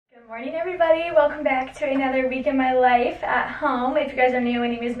Morning everybody, welcome back to another week in my life at home. If you guys are new, my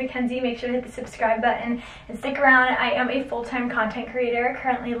name is Mackenzie. Make sure to hit the subscribe button and stick around. I am a full-time content creator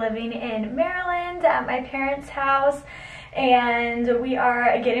currently living in Maryland at my parents' house, and we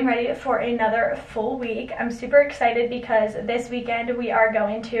are getting ready for another full week. I'm super excited because this weekend we are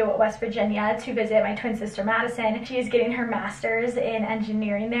going to West Virginia to visit my twin sister Madison. She is getting her master's in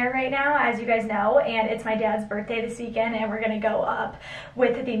engineering there right now, as you guys know, and it's my dad's birthday this weekend, and we're gonna go up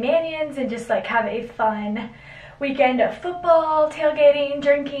with the Manions and just like have a fun weekend of football, tailgating,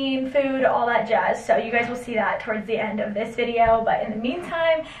 drinking, food, all that jazz. So you guys will see that towards the end of this video, but in the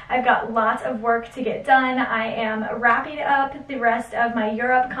meantime, I've got lots of work to get done. I am wrapping up the rest of my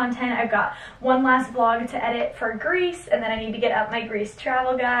Europe content. I've got one last vlog to edit for Greece, and then I need to get up my Greece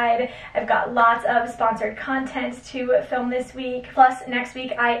travel guide. I've got lots of sponsored content to film this week. Plus, next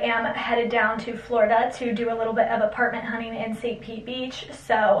week I am headed down to Florida to do a little bit of apartment hunting in St. Pete Beach,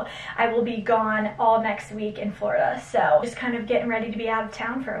 so I will be gone all next week in Florida. So just kind of getting ready to be out of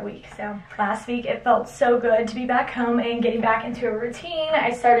town for a week. So last week it felt so good to be back home and getting back into a routine.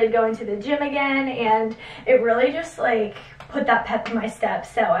 I started going to the gym again, and it really just like put that pep in my step.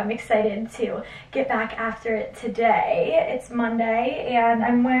 So I'm excited to get back after it today. It's Monday and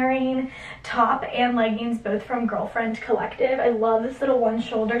I'm wearing top and leggings, both from Girlfriend Collective. I love this little one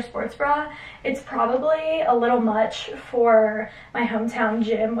shoulder sports bra. It's probably a little much for my hometown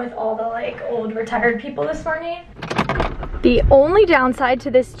gym with all the like old retired people this morning. The only downside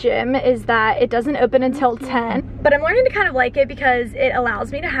to this gym is that it doesn't open until 10, but I'm learning to kind of like it because it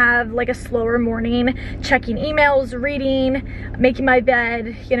allows me to have like a slower morning, checking emails, reading, making my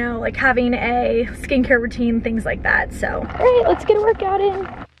bed, you know, like having a skincare routine, things like that. So, all right, let's get a workout in.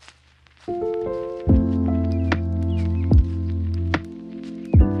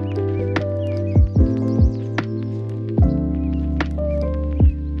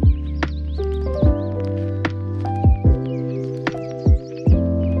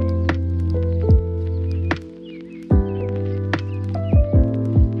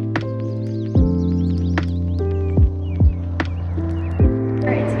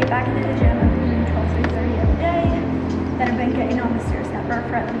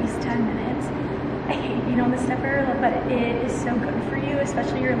 For at least 10 minutes. I hate being on the stepper, but it is so good for you,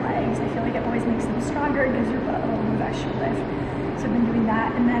 especially your legs. I feel like it always makes them stronger, it gives your butt a little bit of extra lift. So I've been doing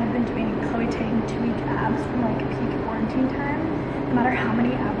that, and then I've been doing Chloe Ting 2-week abs from like peak quarantine time. No matter how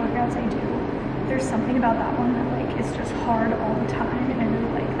many ab workouts I do, there's something about that one that like it's just hard all the time, and I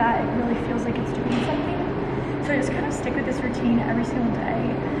really like that. It really feels like it's doing something. So I just kind of stick with this routine every single day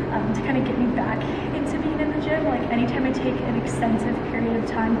to kind of get me back into being in the gym. Like anytime I take an extensive period of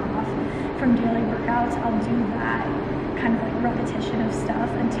time off from daily workouts, I'll do that kind of like repetition of stuff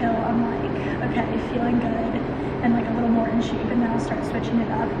until I'm like, okay, feeling good and like a little more in shape, and then I'll start switching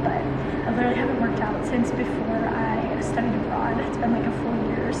it up. But I literally haven't worked out since before I studied abroad. It's been like a full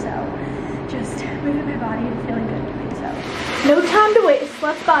year or so, just moving my body and feeling good doing so. No time to waste,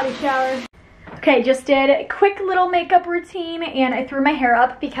 let's body shower. Okay, just did a quick little makeup routine, and I threw my hair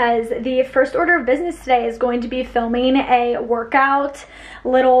up because the first order of business today is going to be filming a workout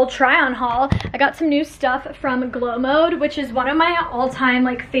little try-on haul. I got some new stuff from Glow Mode, which is one of my all-time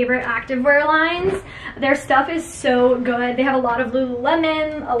like favorite activewear lines. Their stuff is so good. They have a lot of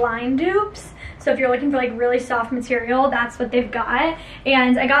Lululemon Align dupes. So if you're looking for like really soft material, that's what they've got.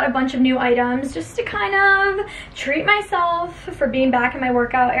 And I got a bunch of new items just to kind of treat myself for being back in my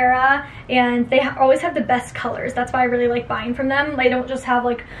workout era. And they always have the best colors. That's why I really like buying from them. They don't just have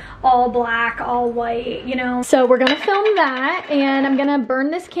like all black, all white, you know. So we're gonna film that, and I'm gonna burn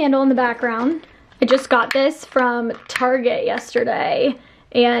this candle in the background. I just got this from Target yesterday,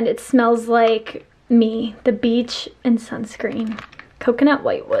 and it smells like me, the beach and sunscreen. Coconut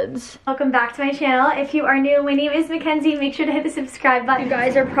Whitewoods. Welcome back to my channel. If you are new, my name is Mackenzie. Make sure to hit the subscribe button. You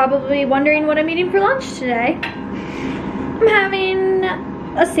guys are probably wondering what I'm eating for lunch today. I'm having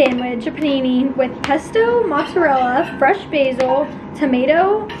a sandwich, a panini with pesto, mozzarella, fresh basil,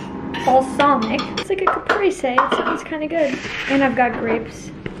 tomato, balsamic. It's like a caprese. It sounds kind of good. And I've got grapes.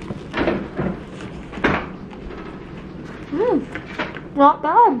 Not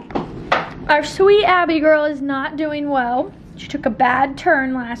bad. Our sweet Abby girl is not doing well. She took a bad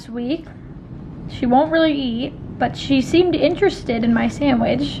turn last week. She won't really eat, but she seemed interested in my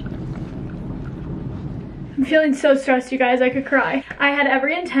sandwich. I'm feeling so stressed, you guys, I could cry. I had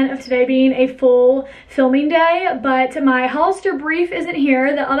every intent of today being a full filming day, but my Hollister brief isn't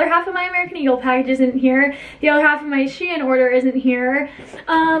here. The other half of my American Eagle package isn't here. The other half of my Shein order isn't here.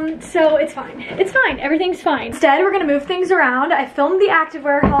 So it's fine. It's fine. Everything's fine. Instead, we're gonna move things around. I filmed the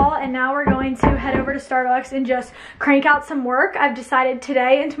activewear haul, and now we're going to head over to Starbucks and just crank out some work. I've decided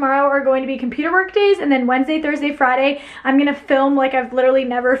today and tomorrow are going to be computer work days, and then Wednesday, Thursday, Friday, I'm gonna film like I've literally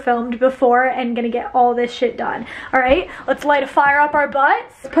never filmed before and gonna get all this shit done. All right, let's light a fire up our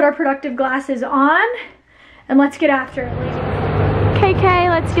butts, put our productive glasses on, and let's get after it, ladies. KK,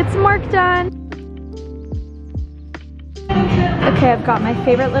 let's get some work done. Okay, I've got my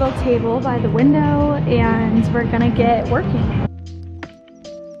favorite little table by the window, and we're gonna get working.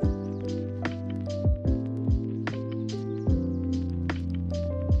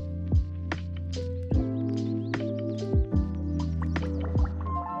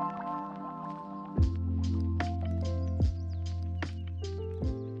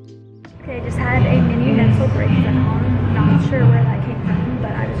 Okay, just had a mini mental breakdown. Not sure where that came from,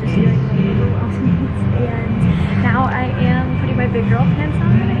 but I was just feeling really overwhelmed. And now I am putting my big girl pants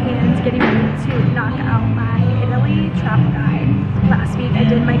on and getting ready to knock out my Italy travel guide. Last week I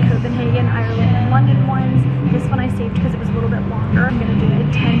did my Copenhagen, Ireland, and London ones. This one I saved because it was a little bit longer. I'm going to do a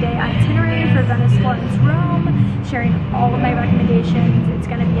 10-day itinerary for Venice, Florence, Rome, sharing all of my recommendations. It's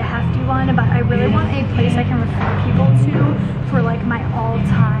going to be a hefty one, but I really want a place I can refer people to for like my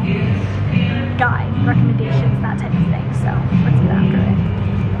all-time guide, recommendations, that type of thing. So let's get after it.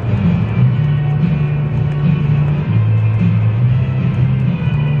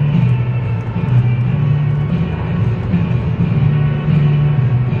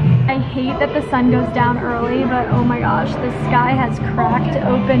 I hate that the sun goes down early, but oh my gosh, the sky has cracked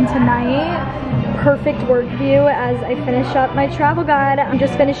open tonight. Perfect work view as I finish up my travel guide. I'm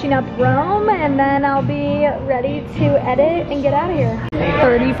just finishing up Rome, and then I'll be ready to edit and get out of here.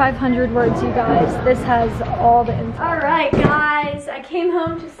 3,500 words, you guys. This has all the info. All right, guys, I came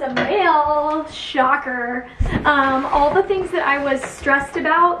home to some mail. Shocker. All the things that I was stressed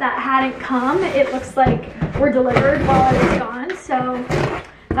about that hadn't come, it looks like were delivered while I was gone, so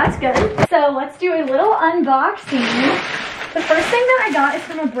that's good. So let's do a little unboxing. The first thing that I got is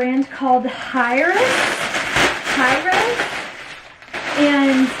from a brand called Hyris,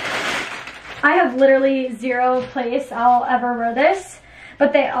 and I have literally zero place I'll ever wear this,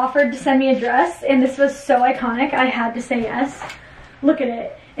 but they offered to send me a dress, and this was so iconic, I had to say yes. Look at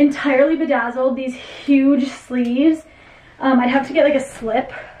it, entirely bedazzled, these huge sleeves. I'd have to get like a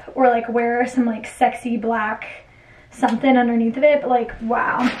slip or like wear some like sexy black something underneath of it, but like,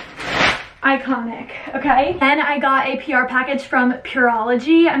 wow. Iconic, okay? Then I got a PR package from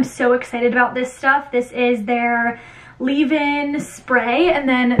Pureology. I'm so excited about this stuff. This is their leave-in spray and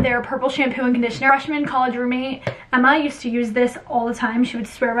then their purple shampoo and conditioner. Freshman college roommate Emma used to use this all the time. She would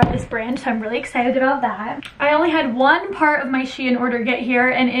swear by this brand, so I'm really excited about that. I only had one part of my Shein order get here,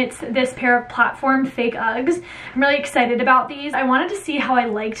 and it's this pair of platform fake Uggs. I'm really excited about these. I wanted to see how I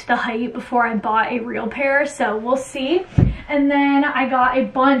liked the height before I bought a real pair, so we'll see. And then I got a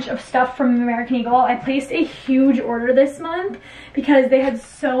bunch of stuff from American Eagle. I placed a huge order this month because they had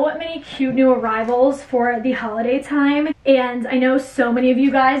so many cute new arrivals for the holiday time. And I know so many of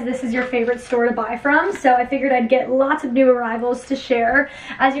you guys, this is your favorite store to buy from. So I figured I'd get lots of new arrivals to share.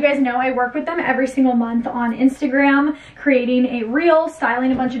 As you guys know, I work with them every single month on Instagram, creating a reel,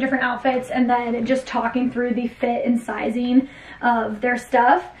 styling a bunch of different outfits, and then just talking through the fit and sizing of their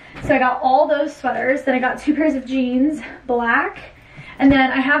stuff. So I got all those sweaters, then I got 2 pairs of jeans, black, and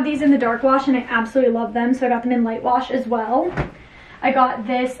then I have these in the dark wash and I absolutely love them, so I got them in light wash as well. I got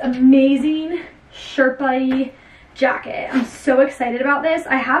this amazing Sherpa-y jacket. I'm so excited about this.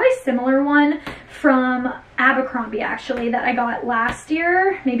 I have a similar one from Abercrombie actually that I got last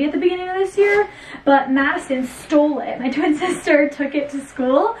year, maybe at the beginning of this year, but Madison stole it. My twin sister took it to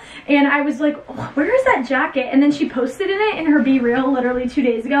school and I was like, oh, where is that jacket? And then she posted it in her Be Real literally 2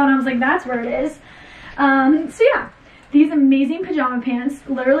 days ago, and I was like, that's where it is. So yeah, these amazing pajama pants,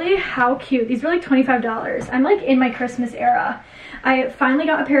 literally how cute. These were like $25. I'm like in my Christmas era. I finally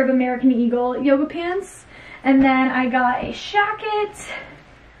got a pair of American Eagle yoga pants, and then I got a shacket,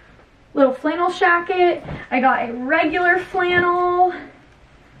 little flannel shacket. I got a regular flannel.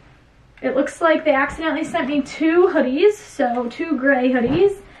 It looks like they accidentally sent me 2 hoodies, so 2 gray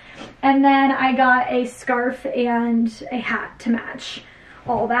hoodies. And then I got a scarf and a hat to match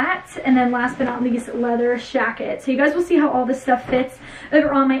all that. And then last but not least, leather shacket. So you guys will see how all this stuff fits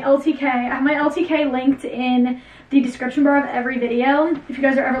over on my LTK. I have my LTK linked in the description bar of every video. If you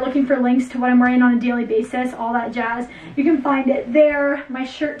guys are ever looking for links to what I'm wearing on a daily basis, all that jazz, you can find it there. My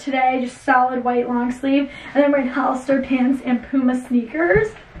shirt today, just solid white long sleeve, and then I'm wearing Hollister pants and Puma sneakers.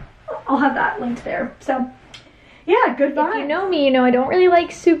 I'll have that linked there. So yeah, good vibes. If you know me, you know I don't really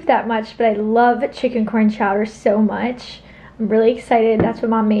like soup that much, but I love chicken corn chowder so much. I'm really excited. That's what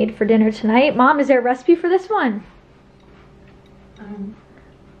Mom made for dinner tonight. Mom, is there a recipe for this one? I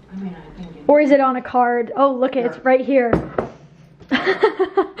mean, I think or is it on a card? Oh, look, it's right here.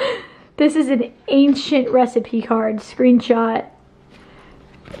 This is an ancient recipe card. Screenshot.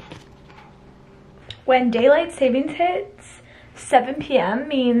 When daylight savings hits, 7 p.m.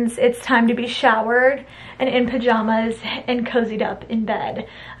 means it's time to be showered and in pajamas and cozied up in bed.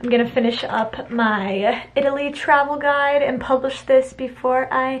 I'm gonna finish up my Italy travel guide and publish this before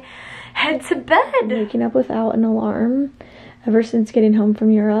I head to bed. Waking up without an alarm ever since getting home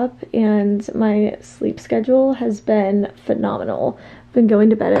from Europe, and my sleep schedule has been phenomenal. I've been going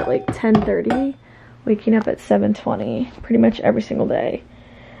to bed at like 10:30, waking up at 7:20 pretty much every single day.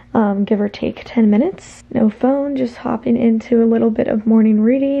 Give or take 10 minutes. No phone, just hopping into a little bit of morning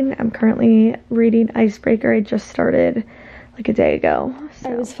reading. I'm currently reading Icebreaker. I just started like a day ago.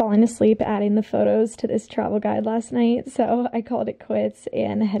 So. I was falling asleep adding the photos to this travel guide last night, so I called it quits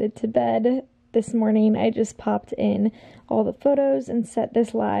and headed to bed. This morning I just popped in all the photos and set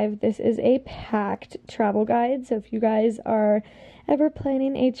this live. This is a packed travel guide, so if you guys are ever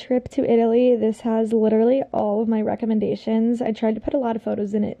planning a trip to Italy, this has literally all of my recommendations. I tried to put a lot of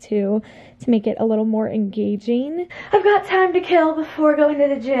photos in it too to make it a little more engaging. I've got time to kill before going to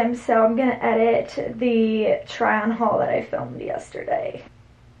the gym, so I'm gonna edit the try-on haul that I filmed yesterday.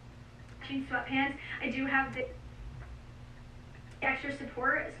 Sweatpants. I do have the extra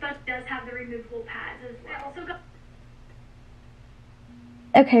support, but it does have the removable pads as well. I also got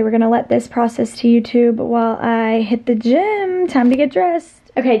Okay, we're gonna let this process to YouTube while I hit the gym. Time to get dressed.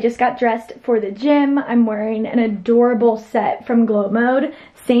 Okay, just got dressed for the gym. I'm wearing an adorable set from Glow Mode.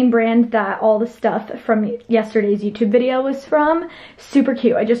 Same brand that all the stuff from yesterday's YouTube video was from. Super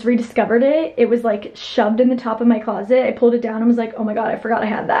cute. I just rediscovered it. It was like shoved in the top of my closet. I pulled it down and was like, oh my god, I forgot I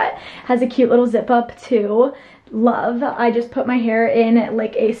had that. Has a cute little zip up too. Love. I just put my hair in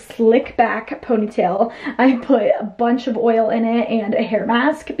like a slick back ponytail. I put a bunch of oil in it and a hair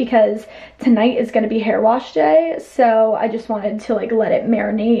mask because tonight is going to be hair wash day, so I just wanted to like let it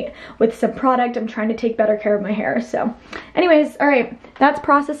marinate with some product. I'm trying to take better care of my hair. So anyways, all right, that's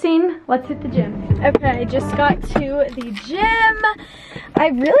processing. Let's hit the gym. Okay, just got to the gym. I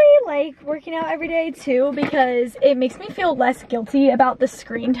really like working out every day too because it makes me feel less guilty about the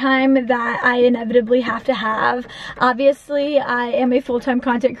screen time that I inevitably have to have. Obviously, I am a full-time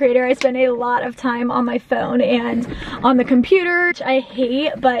content creator. I spend a lot of time on my phone and on the computer, which I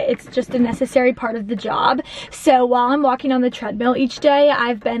hate, but it's just a necessary part of the job. So while I'm walking on the treadmill each day,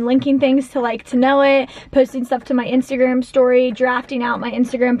 I've been linking things to Like to Know It, posting stuff to my Instagram story, drafting out my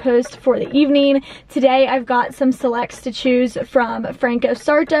Instagram post for the evening. Today, I've got some selects to choose from Franco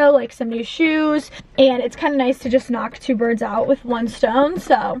Sarto, like some new shoes, and it's kind of nice to just knock two birds out with one stone.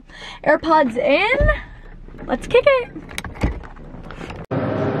 So AirPods in. Let's kick it.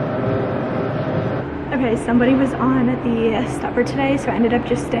 Okay, somebody was on the stepper today, so I ended up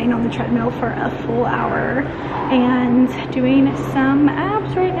just staying on the treadmill for a full hour and doing some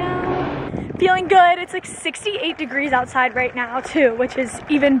abs right now. Feeling good. It's like 68 degrees outside right now too, which is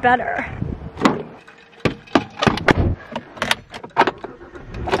even better.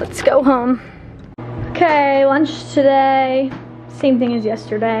 Let's go home. Okay, lunch today. Same thing as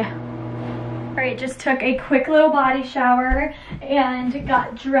yesterday. Alright, just took a quick little body shower and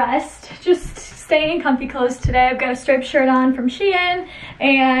got dressed. Just staying in comfy clothes today. I've got a striped shirt on from Shein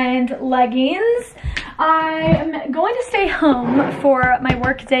and leggings. I am going to stay home for my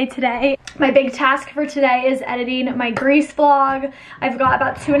work day today. My big task for today is editing my Greece vlog. I've got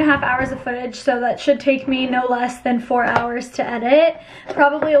about 2.5 hours of footage, so that should take me no less than 4 hours to edit,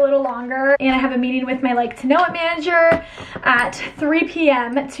 probably a little longer. And I have a meeting with my Like to Know It manager at 3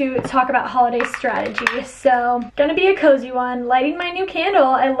 p.m. to talk about holiday strategy. So gonna be a cozy one. Lighting my new candle.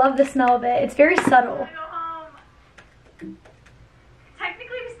 I love the smell of it. It's very subtle.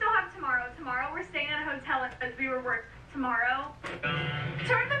 Technically, we still have tomorrow. Tomorrow we're staying at a hotel as we were working tomorrow.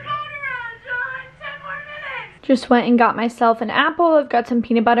 Turn the phone around, John. 10 more minutes. Just went and got myself an apple. I've got some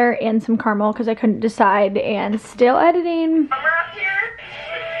peanut butter and some caramel because I couldn't decide, and still editing. We're up here.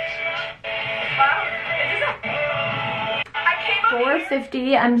 Wow. I came up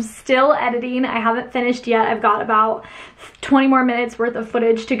 4:50. I'm still editing. I haven't finished yet. I've got about 20 more minutes worth of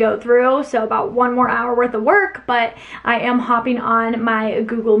footage to go through, so about 1 more hour worth of work, but I am hopping on my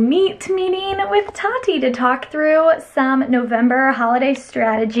Google Meet meeting with Tati to talk through some November holiday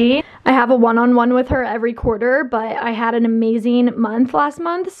strategy. I have a one-on-one with her every quarter, but I had an amazing month last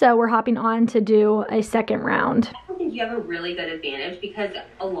month, so we're hopping on to do a second round. I think you have a really good advantage because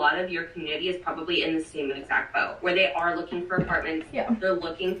a lot of your community is probably in the same exact boat where they are looking for apartments. Yeah. They're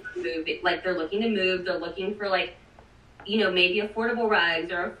looking for moving, like they're looking to move. They're looking for like, you know, maybe affordable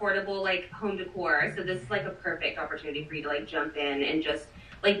rugs or affordable like home decor. So this is like a perfect opportunity for you to like jump in and just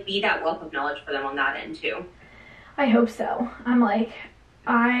like be that wealth of knowledge for them on that end too. I hope so. I'm like,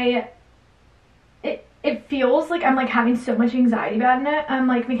 it feels like I'm like having so much anxiety about it. I'm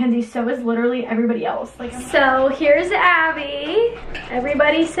like, Mackenzie, so is literally everybody else. Like, so here's Abby.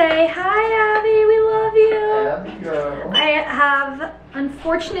 Everybody say, hi Abby, we love you. Abby girl. I have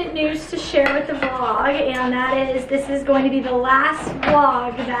unfortunate news to share with the vlog, and that is this is going to be the last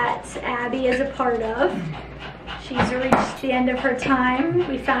vlog that Abby is a part of. She's reached the end of her time.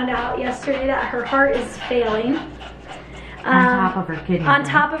 We found out yesterday that her heart is failing. On top of her kidneys. On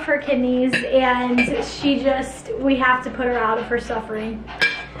top of her kidneys, and we have to put her out of her suffering.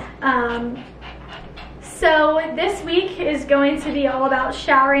 So this week is going to be all about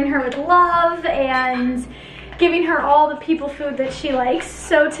showering her with love and giving her all the people food that she likes.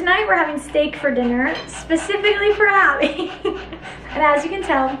 So tonight we're having steak for dinner, specifically for Abby. And as you can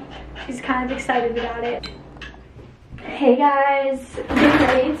tell, she's kind of excited about it. Hey guys, getting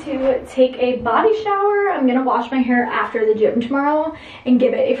ready to take a body shower. I'm gonna wash my hair after the gym tomorrow and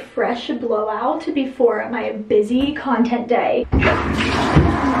give it a fresh blowout before my busy content day.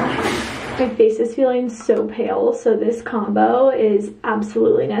 My face is feeling so pale, so this combo is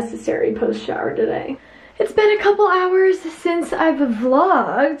absolutely necessary post-shower today. It's been a couple hours since I've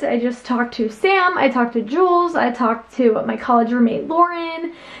vlogged. I just talked to Sam, I talked to Jules, I talked to my college roommate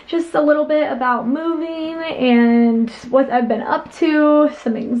Lauren, just a little bit about moving and what I've been up to,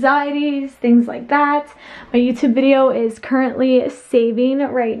 some anxieties, things like that. My YouTube video is currently saving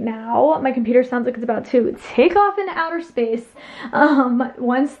right now. My computer sounds like it's about to take off into outer space.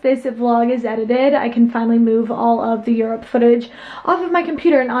 Once this vlog is edited, I can finally move all of the Europe footage off of my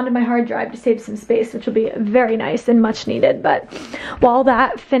computer and onto my hard drive to save some space, which will be very nice and much needed. But while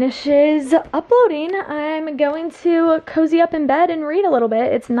that finishes uploading, I'm going to cozy up in bed and read a little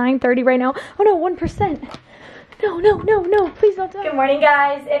bit. It's 9:30 right now. Oh no, 1%. No, please don't die. Good morning,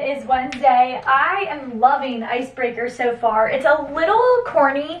 guys. It is Wednesday. I am loving Icebreaker so far. It's a little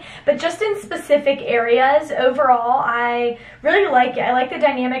corny, but just in specific areas. Overall, I really like it. I like the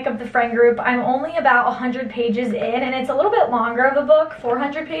dynamic of the friend group. I'm only about 100 pages in, and it's a little bit longer of a book,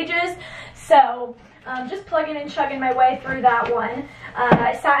 400 pages. So just plugging and chugging my way through that one.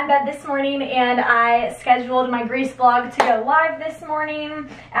 I sat in bed this morning and I scheduled my Grease vlog to go live this morning,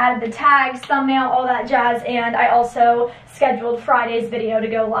 added the tags, thumbnail, all that jazz, and I also scheduled Friday's video to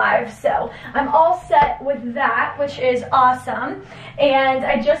go live. So I'm all set with that, which is awesome. And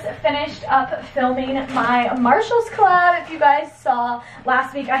I just finished up filming my Marshalls collab. If you guys saw,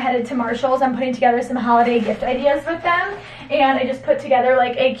 last week I headed to Marshalls. I'm putting together some holiday gift ideas with them, and I just put together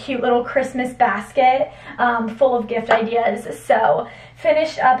like a cute little Christmas basket full of gift ideas. So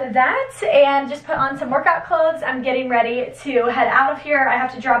finished up that and just put on some workout clothes. I'm getting ready to head out of here. I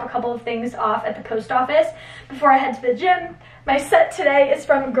have to drop a couple of things off at the post office before I head to the gym. My set today is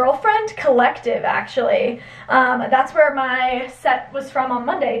from Girlfriend Collective, actually. That's where my set was from on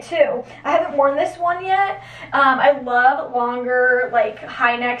Monday, too. I haven't worn this one yet. I love longer, like,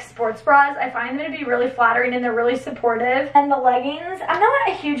 high-neck sports bras. I find them to be really flattering, and they're really supportive. And the leggings, I'm not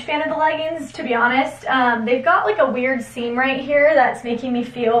a huge fan of the leggings, to be honest. They've got, like, a weird seam right here that's making me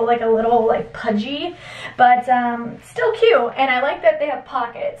feel, like, a little, like, pudgy. But still cute, and I like that they have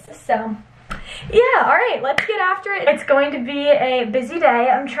pockets, so... yeah, alright, let's get after it. It's going to be a busy day.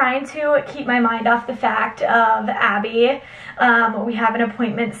 I'm trying to keep my mind off the fact of Abby. We have an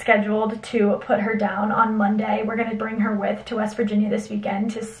appointment scheduled to put her down on Monday. We're going to bring her to West Virginia this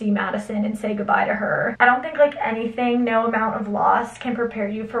weekend to see Madison and say goodbye to her. I don't think like anything, no amount of loss can prepare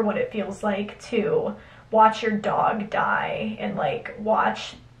you for what it feels like to watch your dog die and like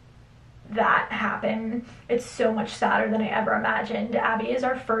watch that happen. It's so much sadder than I ever imagined. Abby is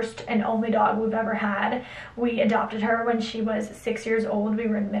our first and only dog we've ever had. We adopted her when she was 6 years old. We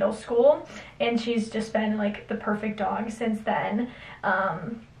were in middle school, and she's just been like the perfect dog since then.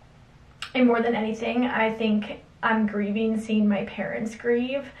 And more than anything, I think I'm grieving seeing my parents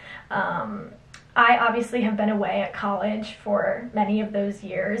grieve. I obviously have been away at college for many of those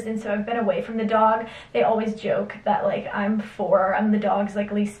years, and so I've been away from the dog. They always joke that like I'm the dog's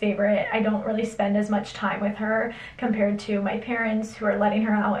like least favorite. I don't really spend as much time with her compared to my parents who are letting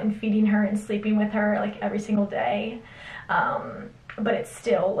her out and feeding her and sleeping with her like every single day. But it's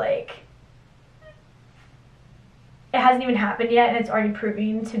still like, it hasn't even happened yet, and it's already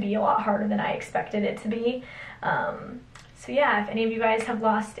proving to be a lot harder than I expected it to be. So yeah, if any of you guys have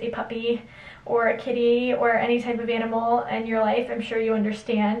lost a puppy or a kitty or any type of animal in your life, I'm sure you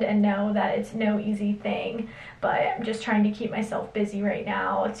understand and know that it's no easy thing, but I'm just trying to keep myself busy right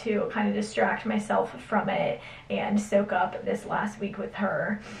now to kind of distract myself from it and soak up this last week with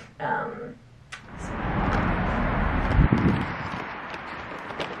her.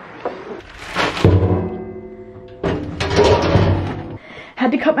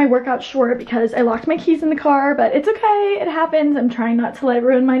 Had to cut my workout short because I locked my keys in the car, but it's okay, it happens. I'm trying not to let it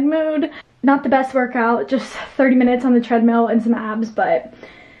ruin my mood. Not the best workout, just 30 minutes on the treadmill and some abs, but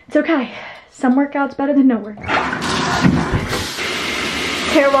it's okay. Some workouts better than no workout.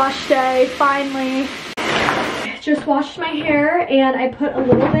 Hair wash day, finally. Just washed my hair and I put a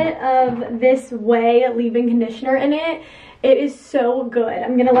little bit of this Way leave-in conditioner in it. It is so good.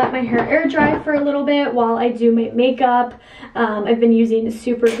 I'm gonna let my hair air dry for a little bit while I do my makeup. I've been using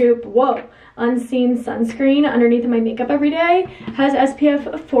Supergoop, unseen sunscreen underneath my makeup every day. Has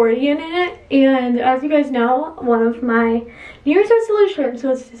SPF 40 in it, and as you guys know, one of my New Year's resolutions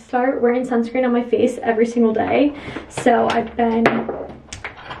was to start wearing sunscreen on my face every single day. So I've been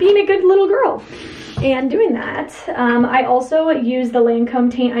being a good little girl and doing that. I also use the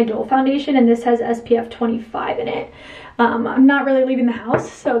Lancome Teint Idol foundation, and this has SPF 25 in it. I'm not really leaving the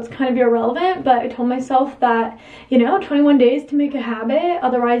house, so it's kind of irrelevant, but I told myself that, you know, 21 days to make a habit,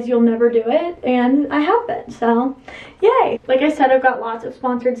 otherwise you'll never do it, and I have been, so yay. Like I said, I've got lots of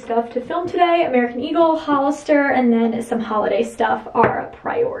sponsored stuff to film today. American Eagle, Hollister, and then some holiday stuff are a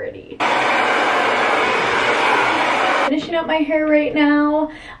priority. Finishing up my hair right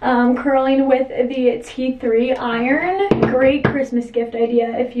now, curling with the T3 iron. Great Christmas gift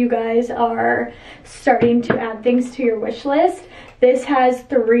idea if you guys are starting to add things to your wish list. This has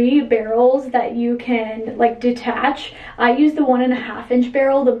 3 barrels that you can like detach. I use the 1.5 inch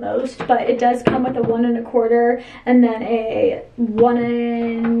barrel the most, but it does come with a 1 1/4 and then a 1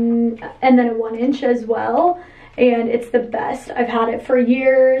 inch as well. And it's the best. I've had it for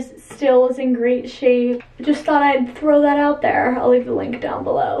years, still is in great shape. Just thought I'd throw that out there. I'll leave the link down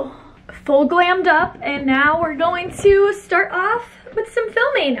below. Full glammed up, and now we're going to start off with some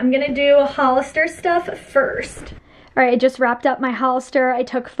filming. I'm gonna do Hollister stuff first. All right, I just wrapped up my Hollister. I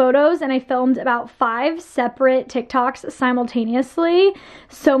took photos and I filmed about 5 separate TikToks simultaneously.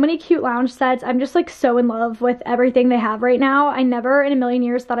 So many cute lounge sets. I'm just like so in love with everything they have right now. I never in a million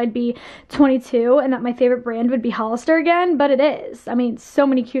years thought I'd be 22 and that my favorite brand would be Hollister again, but it is. I mean, so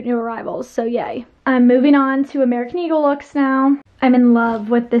many cute new arrivals, so yay. I'm moving on to American Eagle looks now. I'm in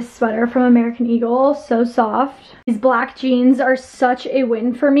love with this sweater from American Eagle, so soft. These black jeans are such a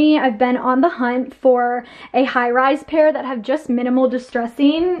win for me. I've been on the hunt for a high-rise pair that have just minimal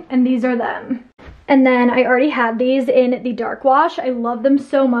distressing, and these are them. And then I already had these in the dark wash. I love them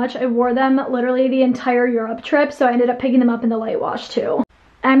so much. I wore them literally the entire Europe trip, so I ended up picking them up in the light wash too.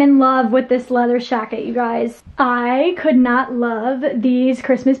 I'm in love with this leather jacket, you guys. I could not love these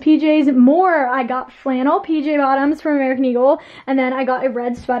Christmas PJs more. I got flannel PJ bottoms from American Eagle, and then I got a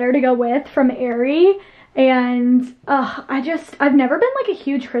red sweater to go with from Aerie. And I've never been like a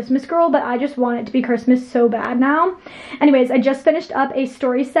huge Christmas girl, but I just want it to be Christmas so bad now. Anyways, I just finished up a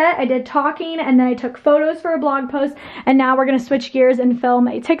story set. I did talking and then I took photos for a blog post, and now we're gonna switch gears and film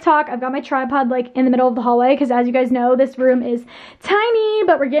a TikTok. I've got my tripod like in the middle of the hallway because, as you guys know, this room is tiny,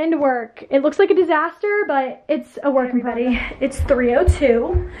 but we're getting to work. It looks like a disaster, but it's a work, everybody. It's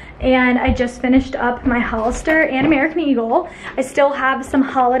 3:02 and I just finished up my Hollister and American Eagle. I still have some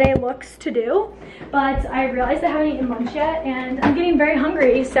holiday looks to do, but I realized I haven't eaten lunch yet and I'm getting very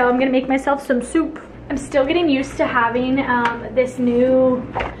hungry, so I'm gonna make myself some soup. I'm still getting used to having this new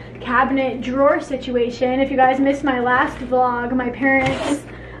cabinet drawer situation. If you guys missed my last vlog, my parents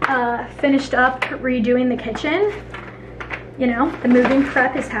finished up redoing the kitchen. You know, the moving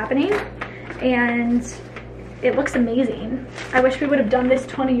prep is happening and it looks amazing. I wish we would have done this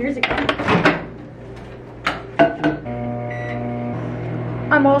 20 years ago.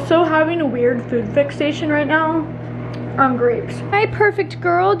 I'm also having a weird food fixation right now on grapes. Hi, perfect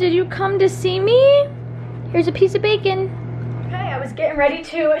girl. Did you come to see me? Here's a piece of bacon. Okay, I was getting ready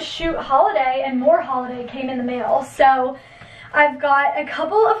to shoot holiday and more holiday came in the mail. So I've got a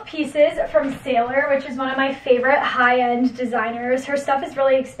couple of pieces from Sailor, which is one of my favorite high-end designers. Her stuff is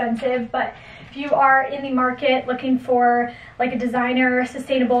really expensive, but If you are in the market looking for like a designer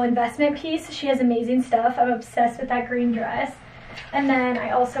sustainable investment piece, she has amazing stuff. I'm obsessed with that green dress. And then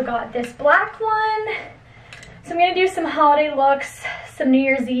I also got this black one. So I'm gonna do some holiday looks, some New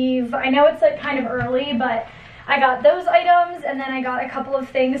Year's Eve. I know it's like kind of early, but I got those items, and then I got a couple of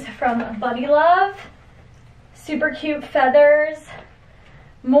things from Buddy Love. Super cute feathers,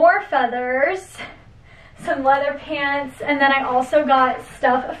 more feathers, some leather pants, and then I also got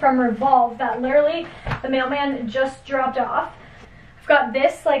stuff from Revolve that literally the mailman just dropped off. I've got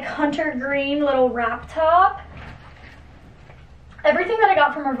this like hunter green little wrap top. Everything that I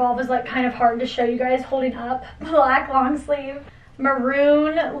got from Revolve is like kind of hard to show you guys holding up. Black long sleeve,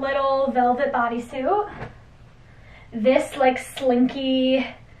 maroon little velvet bodysuit. This like slinky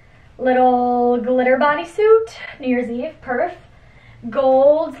little glitter bodysuit, New Year's Eve, perf.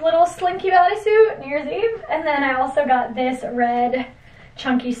 Gold little slinky bodysuit, New Year's Eve. And then I also got this red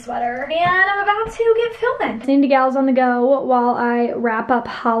chunky sweater. And I'm about to get filming. Listening to Gals on the Go while I wrap up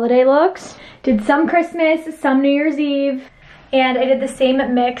holiday looks. Did some Christmas, some New Year's Eve. And I did the same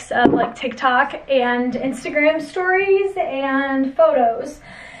mix of like TikTok and Instagram stories and photos.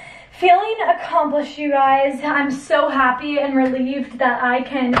 Feeling accomplished, you guys. I'm so happy and relieved that I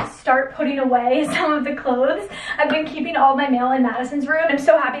can start putting away some of the clothes. I've been keeping all my mail in Madison's room. I'm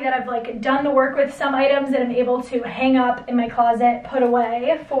so happy that I've like done the work with some items that I'm able to hang up in my closet, put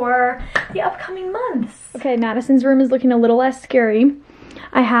away for the upcoming months. Okay, Madison's room is looking a little less scary.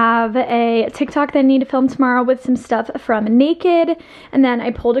 I have a TikTok that I need to film tomorrow with some stuff from Naked, and then I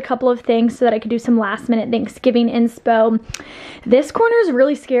pulled a couple of things so that I could do some last minute Thanksgiving inspo. This corner is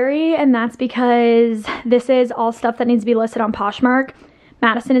really scary, and that's because this is all stuff that needs to be listed on Poshmark.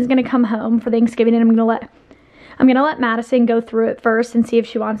 Madison is gonna come home for Thanksgiving, and I'm gonna let Madison go through it first and see if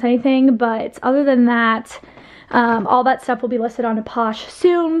she wants anything, but other than that, all that stuff will be listed on a Posh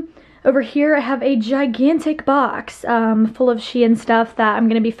soon. Over here, I have a gigantic box full of Shein stuff that I'm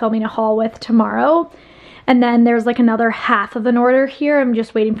going to be filming a haul with tomorrow. And then there's like another half of an order here. I'm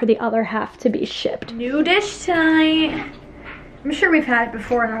just waiting for the other half to be shipped. New dish tonight. I'm sure we've had it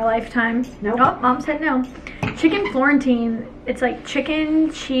before in our lifetime. Nope. Oh, Mom said no. Chicken Florentine. It's like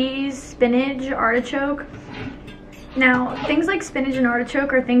chicken, cheese, spinach, artichoke. Now, things like spinach and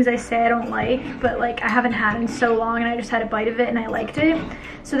artichoke are things I say I don't like, but like I haven't had in so long, and I just had a bite of it and I liked it.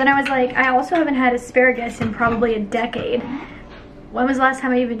 So then I was like, I also haven't had asparagus in probably a decade. When was the last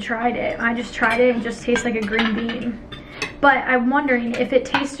time I even tried it? I just tried it and it just tastes like a green bean. But I'm wondering, if it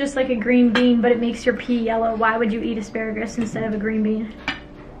tastes just like a green bean but it makes your pee yellow, why would you eat asparagus instead of a green bean?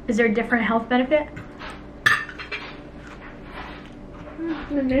 Is there a different health benefit?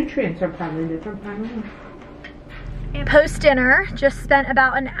 The nutrients are probably different. I don't know. Post dinner, just spent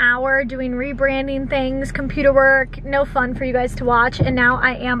about an hour doing rebranding things, computer work, no fun for you guys to watch, and now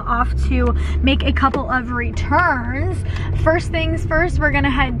I am off to make a couple of returns. First things first, we're gonna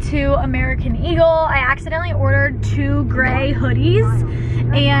head to American Eagle. I accidentally ordered 2 gray hoodies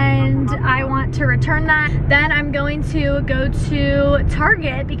and I want to return that. Then I'm going to go to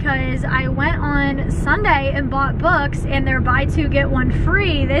Target because I went on Sunday and bought books, and they're buy 2 get 1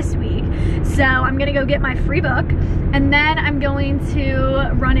 free this week. So I'm gonna go get my free book. And then I'm going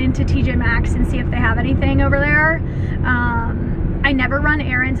to run into TJ Maxx and see if they have anything over there. I never run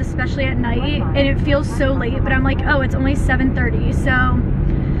errands, especially at night, and it feels so late, but I'm like, oh, it's only 7:30,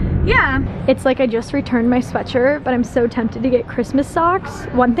 so yeah. It's like I just returned my sweatshirt, but I'm so tempted to get Christmas socks.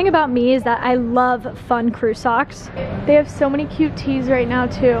 One thing about me is that I love fun crew socks. They have so many cute tees right now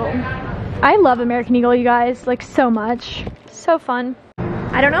too. I love American Eagle, you guys, like so much. So fun.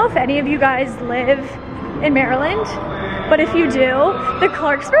 I don't know if any of you guys live in Maryland, but if you do, the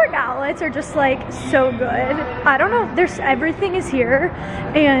Clarksburg outlets are just like so good. I don't know, everything is here,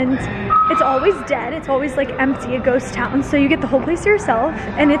 and it's always dead. It's always like empty, a ghost town, so you get the whole place to yourself,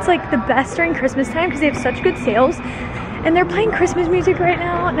 and it's like the best during Christmas time because they have such good sales, and they're playing Christmas music right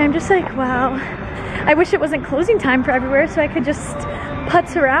now, and I'm just like, wow. I wish it wasn't closing time for everywhere so I could just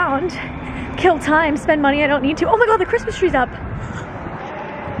putz around, kill time, spend money I don't need to. Oh my god, the Christmas tree's up.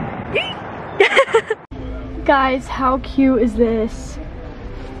 Guys, how cute is this?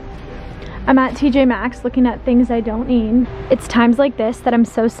 I'm at TJ Maxx looking at things I don't need. It's times like this that I'm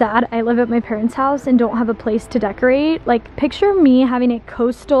so sad. I live at my parents' house and don't have a place to decorate. Like, picture me having a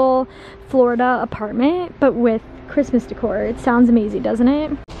coastal Florida apartment, but with Christmas decor. It sounds amazing, doesn't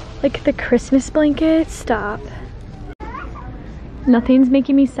it? Like the Christmas blanket, stop. Nothing's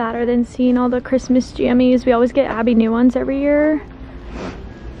making me sadder than seeing all the Christmas jammies. We always get Abby new ones every year.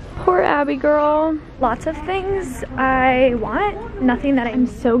 Poor Abby girl. Lots of things I want, nothing that I'm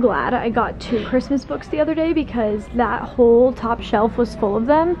so glad I got 2 Christmas books the other day because that whole top shelf was full of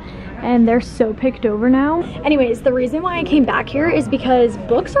them and they're so picked over now. Anyways, the reason why I came back here is because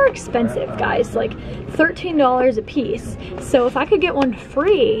books are expensive, guys, like $13 a piece. So if I could get one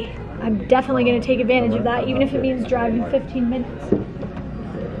free, I'm definitely gonna take advantage of that, even if it means driving 15 minutes.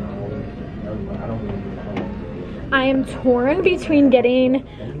 I am torn between getting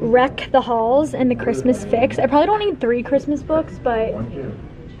Wreck the Halls and the Christmas Fix. I probably don't need 3 Christmas books, but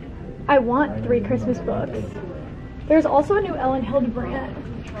I want 3 Christmas books. There's also a new Ellen Hildebrand.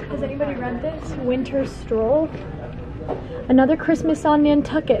 Has anybody read this? Winter Stroll. Another Christmas on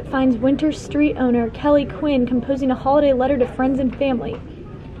Nantucket finds Winter Street owner Kelly Quinn composing a holiday letter to friends and family.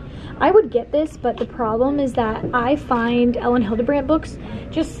 I would get this, but the problem is that I find Ellen Hildebrand books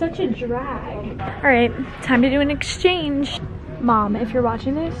just such a drag. All right, time to do an exchange. Mom, if you're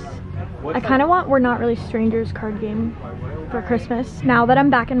watching this, I kind of want We're Not Really Strangers card game for Christmas. Now that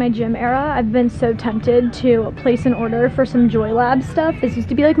I'm back in my gym era, I've been so tempted to place an order for some Joy Lab stuff. This used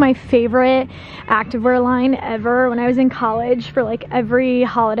to be like my favorite activewear line ever when I was in college. For like every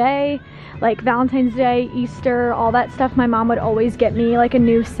holiday, like Valentine's Day, Easter, all that stuff, my mom would always get me like a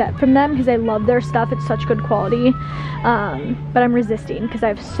new set from them because I love their stuff. It's such good quality. But I'm resisting because I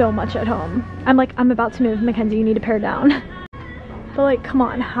have so much at home. I'm about to move. Mackenzie, you need to pare down. But like, come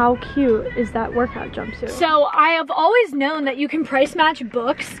on, how cute is that workout jumpsuit? So I have always known that you can price match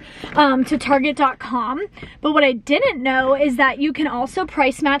books to Target.com, but what I didn't know is that you can also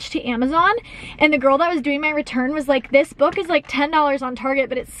price match to Amazon. And the girl that was doing my return was like, this book is like $10 on Target,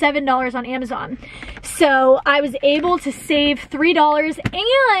 but it's $7 on Amazon. So I was able to save $3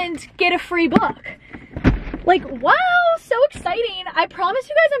 and get a free book. Like, wow, so exciting. I promise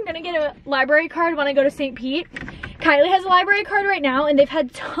you guys I'm gonna get a library card when I go to St. Pete. Kylie has a library card right now, and they've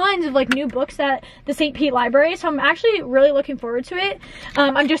had tons of like new books at the St. Pete library, so I'm actually really looking forward to it.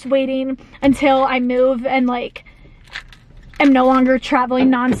 I'm just waiting until I move and like am no longer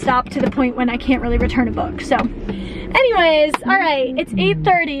traveling nonstop to the point when I can't really return a book. So anyways, all right, it's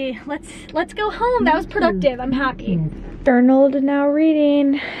 8:30. Let's go home. That was productive. I'm happy. Journaled, now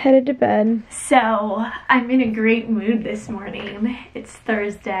reading, headed to bed. So I'm in a great mood this morning. It's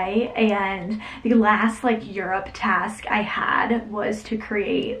Thursday, and the last like Europe task I had was to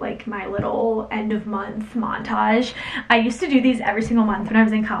create like my little end of month montage. I used to do these every single month when I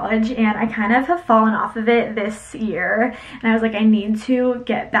was in college, and I kind of have fallen off of it this year, and I was like, I need to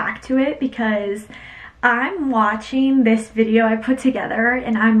get back to it because I'm watching this video I put together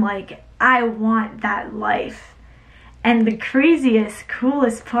and I'm like, I want that life. And the craziest,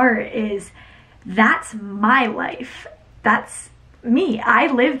 coolest part is that's my life. That's me. I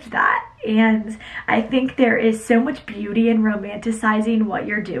lived that. And I think there is so much beauty in romanticizing what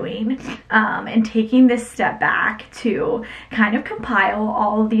you're doing and taking this step back to kind of compile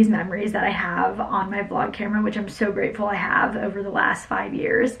all of these memories that I have on my vlog camera, which I'm so grateful I have over the last 5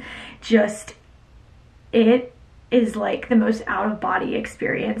 years. Just, it is like the most out-of-body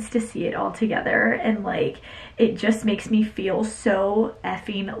experience to see it all together, and like it just makes me feel so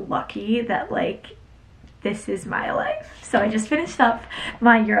effing lucky that like this is my life. So I just finished up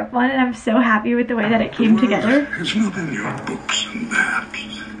my Europe one and I'm so happy with the way that it came together. It's not in your books and maps.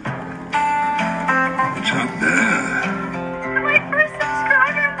 It's out there. My first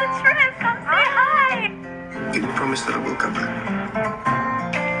subscriber of the trip. Come say hi. Can you promise that I will come back?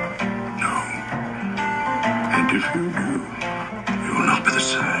 And if you do, you will not be the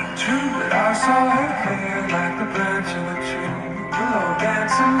same. True, but I saw her hair like the branch of a tree. Willow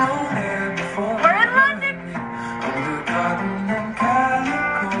dancing on air before. We're in London. Under cotton and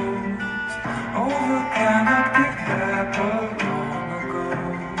calicos, over canopy pepper long ago.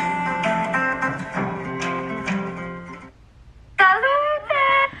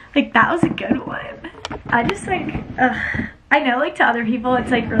 Like, that was a good one. I just like, I know like to other people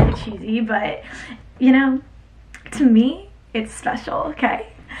it's like really cheesy, but you know, to me, it's special, okay?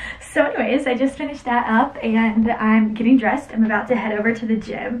 So anyways, I just finished that up and I'm getting dressed. I'm about to head over to the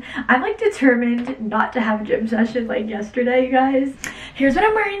gym. I'm like determined not to have a gym session like yesterday, you guys. Here's what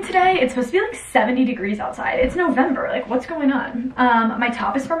I'm wearing today. It's supposed to be like 70 degrees outside. It's November, like what's going on? My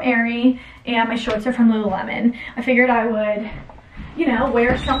top is from Aerie and my shorts are from Lululemon. I figured I would you know,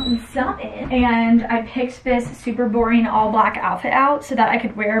 wear something. And I picked this super boring all black outfit out so that I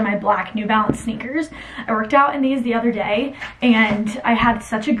could wear my black New Balance sneakers. I worked out in these the other day and I had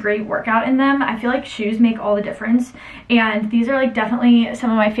such a great workout in them. I feel like shoes make all the difference, and these are like definitely some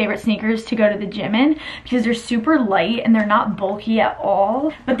of my favorite sneakers to go to the gym in because they're super light and they're not bulky at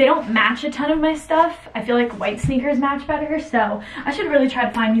all, but they don't match a ton of my stuff. I feel like white sneakers match better, so I should really try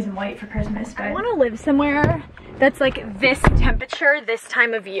to find these in white for Christmas. But I want to live somewhere that's like this temperature this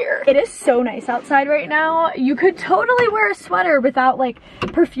time of year. It is so nice outside right now. You could totally wear a sweater without like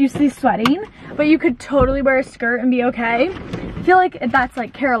profusely sweating, but you could totally wear a skirt and be okay. I feel like that's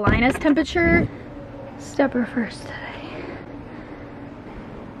like Carolina's temperature. Stepper first today.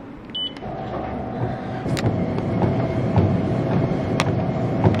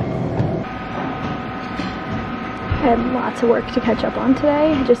 I had lots of work to catch up on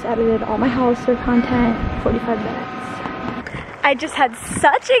today. I just edited all my Hollister content, 45 minutes. I just had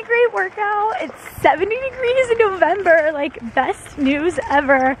such a great workout. It's 70 degrees in November, like best news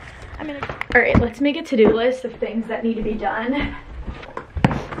ever. All right, let's make a to-do list of things that need to be done.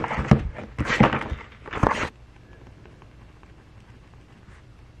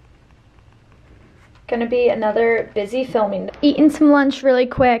 Gonna be another busy filming. Eating some lunch really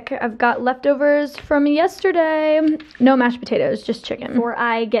quick. I've got leftovers from yesterday. No mashed potatoes, just chicken. Before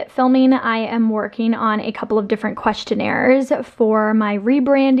I get filming, I am working on a couple of different questionnaires for my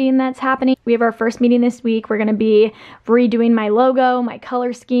rebranding that's happening. We have our first meeting this week. We're gonna be redoing my logo, my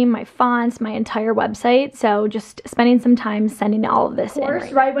color scheme, my fonts, my entire website. So just spending some time sending all of this in. Of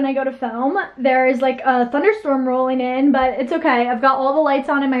course, right when I go to film, there is like a thunderstorm rolling in, but it's okay. I've got all the lights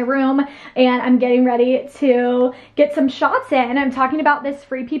on in my room and I'm getting ready to get some shots in. I'm talking about this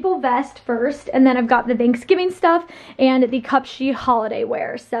Free People vest first, and then I've got the Thanksgiving stuff and the Cupshe holiday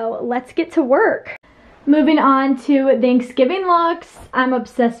wear. So let's get to work. Moving on to Thanksgiving looks. I'm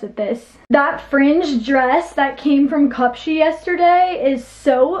obsessed with this. That fringe dress that came from Cupshe yesterday is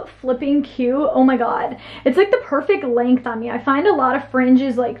so flipping cute. Oh my god. It's like the perfect length on me. I find a lot of fringe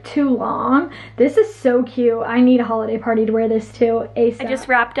is like too long. This is so cute. I need a holiday party to wear this to ASAP. I just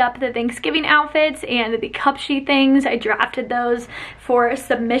wrapped up the Thanksgiving outfits and the Cupshe things. I drafted those for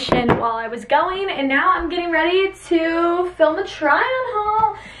submission while I was going, and now I'm getting ready to film a try-on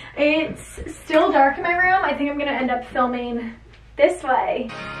haul. It's still dark in my room. I think I'm gonna end up filming this way.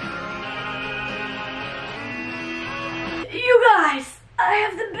 You guys, I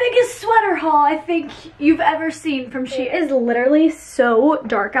have the biggest sweater haul I think you've ever seen from She. It is literally so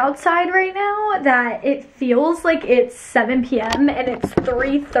dark outside right now that it feels like it's 7 p.m. and it's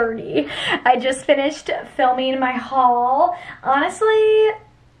 3:30. I just finished filming my haul. Honestly,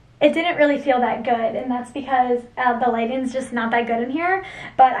 it didn't really feel that good, and that's because the lighting's just not that good in here,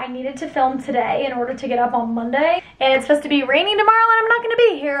 but I needed to film today in order to get up on Monday, and it's supposed to be raining tomorrow, and I'm not going to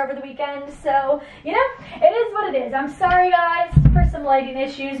be here over the weekend, so, you know, it is what it is. I'm sorry, guys, for some lighting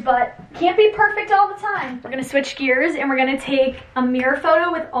issues, but can't be perfect all the time. We're going to switch gears, and we're going to take a mirror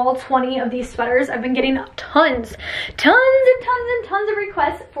photo with all 20 of these sweaters. I've been getting tons of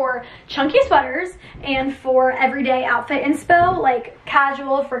requests for chunky sweaters and for everyday outfit inspo, like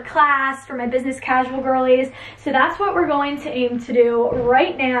casual for class, for my business casual girlies. So that's what we're going to aim to do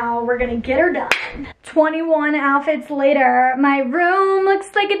right now. We're gonna get her done. 21 outfits later, my room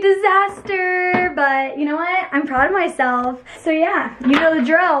looks like a disaster, but you know what? I'm proud of myself. So yeah, you know the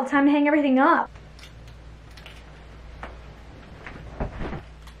drill. Time to hang everything up.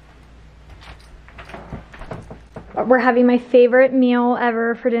 We're having my favorite meal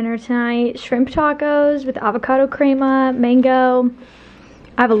ever for dinner tonight. Shrimp tacos with avocado crema, mango.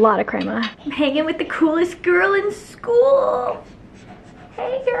 I have a lot of crema. I'm hanging with the coolest girl in school.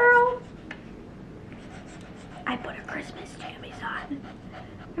 Hey girl. I put her Christmas jammies on.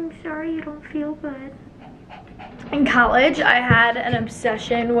 I'm sorry you don't feel good. In college, I had an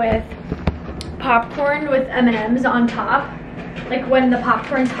obsession with popcorn with M&Ms on top. Like when the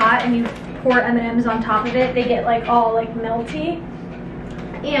popcorn's hot and you pour M&Ms on top of it, they get like all like melty.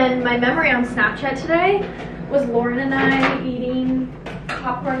 And my memory on Snapchat today was Lauren and I eating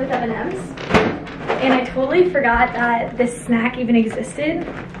popcorn with M&Ms, and I totally forgot that this snack even existed.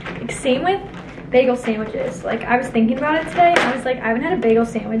 Like, same with bagel sandwiches. Like, I was thinking about it today, and I was like, I haven't had a bagel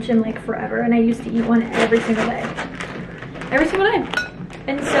sandwich in like forever, and I used to eat one every single day. Every single day.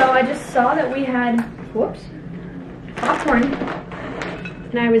 And so I just saw that we had, whoops, popcorn,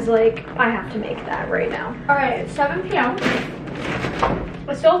 and I was like, I have to make that right now. All right, it's 7 p.m.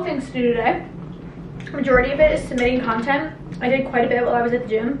 I still have things to do today. Majority of it is submitting content. I did quite a bit while I was at the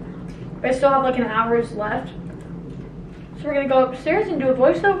gym, but I still have like an hour's left. So we're gonna go upstairs and do a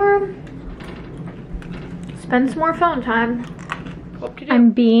voiceover, spend some more phone time. What to do? I'm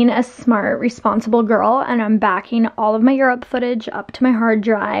being a smart, responsible girl, and I'm backing all of my Europe footage up to my hard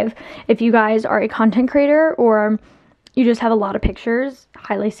drive. If you guys are a content creator or you just have a lot of pictures,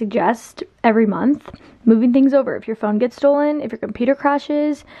 highly suggest every month moving things over. If your phone gets stolen, if your computer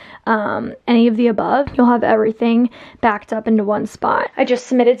crashes, any of the above, you'll have everything backed up into one spot. I just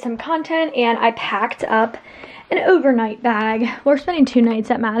submitted some content and I packed up an overnight bag. We're spending 2 nights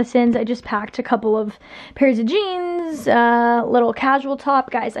at Madison's. I just packed a couple of pairs of jeans, little casual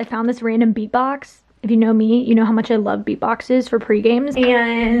top. Guys, I found this random beatbox. If you know me, you know how much I love beatboxes for pre-games.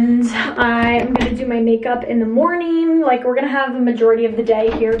 And I'm gonna do my makeup in the morning. Like, we're gonna have the majority of the day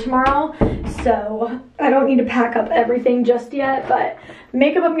here tomorrow, so I don't need to pack up everything just yet, but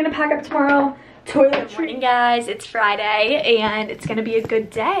makeup I'm gonna pack up tomorrow. Good morning, guys. It's Friday and it's gonna be a good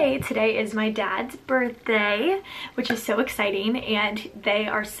day. Today is my dad's birthday, which is so exciting, and they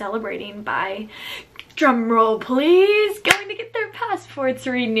are celebrating by, drum roll please, going to get their passports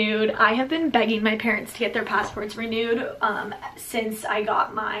renewed. I have been begging my parents to get their passports renewed since I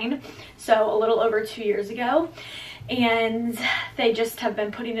got mine, so a little over 2 years ago, and they just have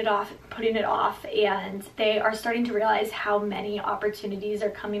been putting it off, and they are starting to realize how many opportunities are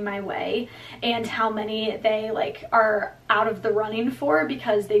coming my way and how many they like are out of the running for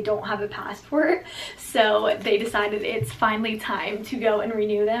because they don't have a passport. So they decided it's finally time to go and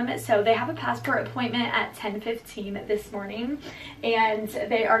renew them. So they have a passport appointment at 10:15 this morning, and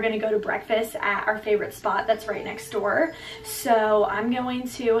they are going to go to breakfast at our favorite spot that's right next door. So I'm going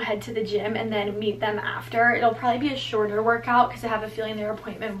to head to the gym and then meet them after. It'll probably be a shorter workout because I have a feeling their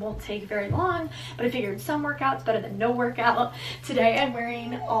appointment won't take very long, but I figured some workouts better than no workout. Today I'm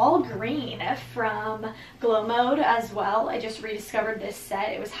wearing all green from Glow Mode as well. I just rediscovered this set.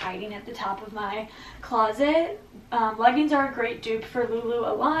 It was hiding at the top of my closet. Leggings are a great dupe for Lulu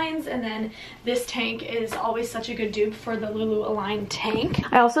Aligns, and then this tank is always such a good dupe for the Lulu Align tank.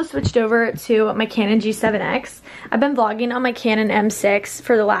 I also switched over to my Canon G7X. I've been vlogging on my Canon M6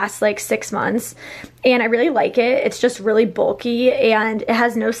 for the last like 6 months, and I really like it. It's just really bulky and it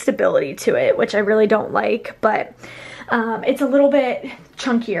has no stability to it, which I really don't like, but it's a little bit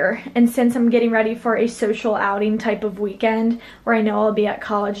chunkier, and since I'm getting ready for a social outing type of weekend where I know I'll be at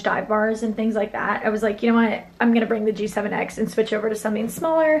college dive bars and things like that, I was like, you know what, I'm gonna bring the G7X and switch over to something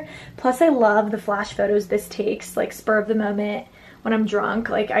smaller. Plus I love the flash photos this takes, like spur of the moment when I'm drunk.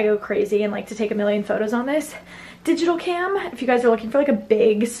 Like, I go crazy and like to take a million photos on this digital cam. If you guys are looking for like a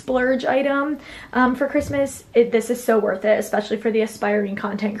big splurge item for Christmas, this is so worth it, especially for the aspiring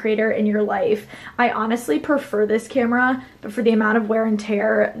content creator in your life. I honestly prefer this camera, but for the amount of wear and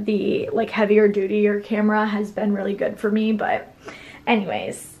tear, the like heavier duty camera has been really good for me. But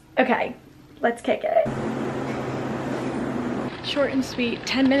anyways, okay, let's kick it. Short and sweet,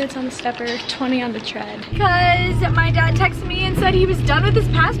 10 minutes on the stepper, 20 on the tread. Because my dad texted me and said he was done with his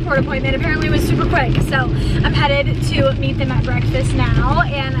passport appointment. Apparently it was super quick. So I'm headed to meet them at breakfast now,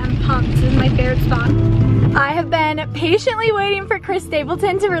 and I'm pumped. This is my favorite spot. I have been patiently waiting for Chris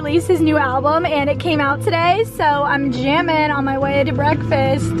Stapleton to release his new album, and it came out today, so I'm jamming on my way to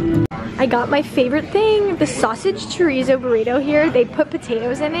breakfast. I got my favorite thing, the sausage chorizo burrito here. They put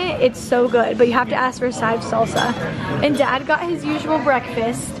potatoes in it. It's so good, but you have to ask for a side of salsa. And Dad got his usual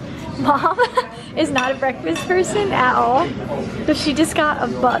breakfast. Mom is not a breakfast person at all, so she just got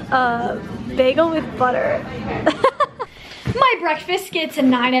a bagel with butter. My breakfast gets a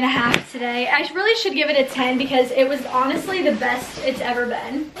 9.5 today. I really should give it a 10 because it was honestly the best it's ever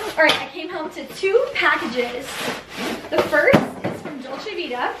been. All right, I came home to 2 packages. The first is from Dolce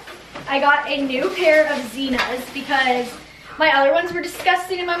Vita. I got a new pair of Zenas because my other ones were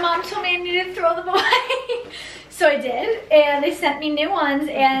disgusting and my mom told me I needed to throw them away. So I did, and they sent me new ones,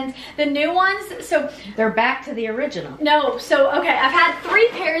 and the new ones, so... They're back to the original. No, so, okay, I've had 3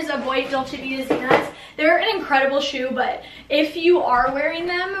 pairs of white Dolce Vita Zenas. They're an incredible shoe, but if you are wearing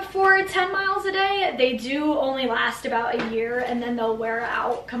them for 10 miles a day, they do only last about a year, and then they'll wear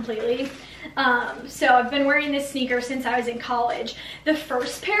out completely. So I've been wearing this sneaker since I was in college. The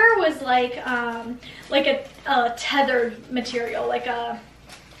first pair was like a tethered material, like a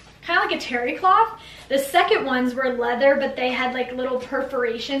kind of like a terry cloth. The second ones were leather, but they had like little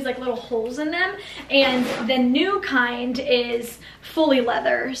perforations, like little holes in them. And the new kind is fully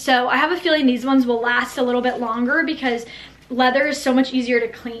leather. So I have a feeling these ones will last a little bit longer because leather is so much easier to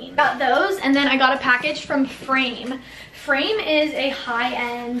clean. Got those, and then I got a package from Frame. Frame is a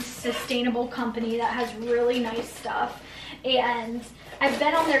high-end sustainable company that has really nice stuff, and I've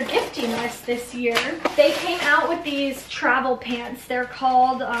been on their gifting list this year. They came out with these travel pants. They're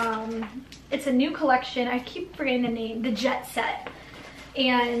called, it's a new collection. I keep forgetting the name, the Jet Set.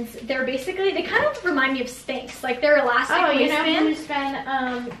 and they're basically, they kind of remind me of Spanx, like they're elastic waistband. Who's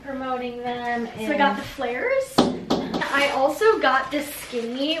been promoting them. And so I got the flares. I also got this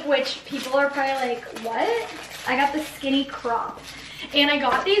skinny, which people are probably like, what? I got the skinny crop. And I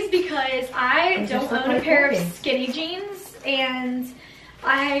got these because I don't own a pair of skinny jeans, and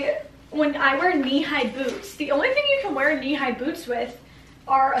when I wear knee-high boots, the only thing you can wear knee-high boots with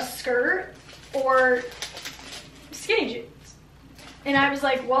are a skirt or skinny jeans. And I was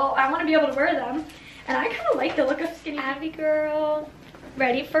like, well, I want to be able to wear them. And I kind of like the look of skinny. Abby girl,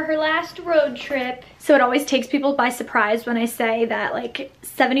 ready for her last road trip. So it always takes people by surprise when I say that like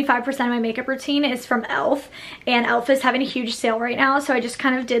 75% of my makeup routine is from e.l.f. And e.l.f. is having a huge sale right now. So I just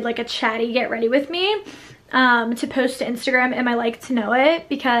kind of did like a chatty get ready with me to post to Instagram and my like to know it,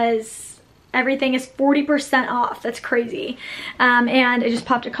 because everything is 40% off. That's crazy. And I just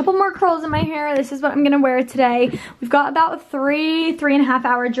popped a couple more curls in my hair. This is what I'm gonna wear today. We've got about a 3.5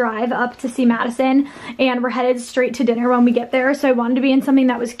 hour drive up to see Madison, and we're headed straight to dinner when we get there. So I wanted to be in something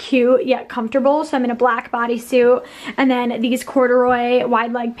that was cute yet comfortable. So I'm in a black bodysuit, and then these corduroy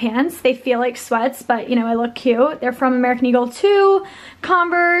wide leg pants. They feel like sweats, but you know, I look cute. They're from American Eagle 2,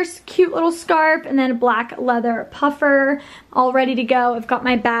 Converse, cute little scarf, and then a black leather puffer, all ready to go. I've got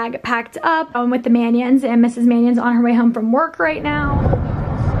my bag packed up. I'm with the Manions, and Mrs. Manion's on her way home from work right now.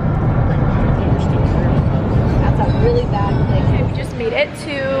 That's a really bad place. Okay, we just made it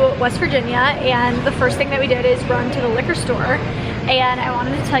to West Virginia, and the first thing that we did is run to the liquor store. And I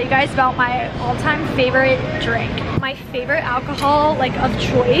wanted to tell you guys about my all-time favorite drink. My favorite alcohol, like of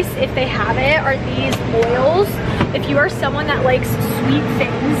choice, if they have it, are these oils. If you are someone that likes sweet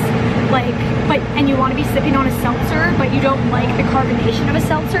things, and you want to be sipping on a seltzer, but you don't like the carbonation of a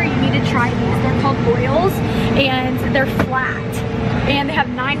seltzer, you need to try these. They're called oils, and they're flat. And they have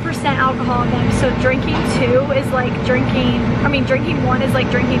 9% alcohol in them, so drinking one is like drinking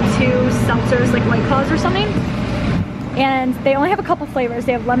 2 seltzers, like White Claws or something. And they only have a couple flavors.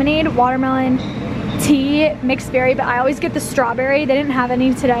 They have lemonade, watermelon, tea, mixed berry, but I always get the strawberry. They didn't have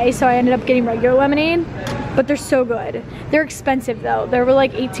any today, so I ended up getting regular lemonade. But they're so good. They're expensive though. They were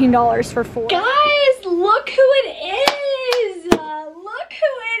like $18 for 4. Guys, look who it is! Look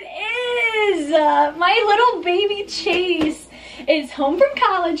who it is! My little baby Chase is home from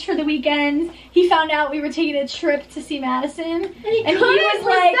college for the weekend. He found out we were taking a trip to see Madison, and he was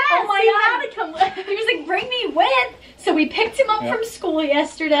like, oh my god, he was like, bring me with. So we picked him up from school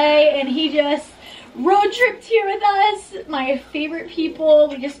yesterday, and he just road tripped here with us. My favorite people.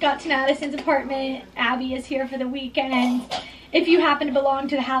 We just got to Madison's apartment. Abby is here for the weekend. If you happen to belong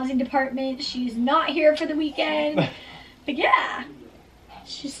to the housing department, she's not here for the weekend. But yeah,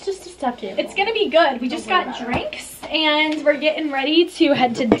 She's just a stuffed animal. it's gonna be good. We just got drinks, and we're getting ready to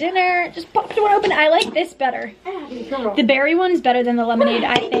head to dinner. Just popped one open. I like this better. The berry one's better than the lemonade,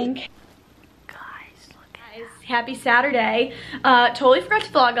 I think. Guys, happy Saturday. Totally forgot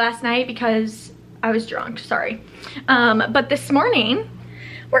to vlog last night because I was drunk, sorry. But this morning,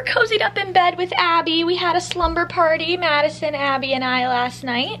 we're cozied up in bed with Abby. We had a slumber party, Madison, Abby, and I last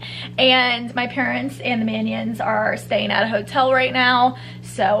night. And my parents and the Manions are staying at a hotel right now.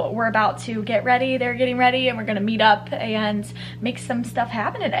 So we're about to get ready. They're getting ready, and we're gonna meet up and make some stuff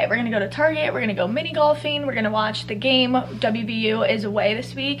happen today. We're gonna go to Target, we're gonna go mini golfing, we're gonna watch the game. WVU is away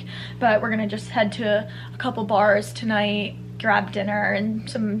this week, but we're gonna just head to a couple bars tonight, grab dinner and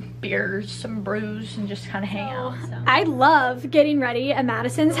some beers, some brews, and just kind of hang out. So. I love getting ready at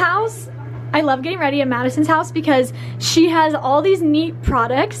Madison's house. I love getting ready at Madison's house because she has all these neat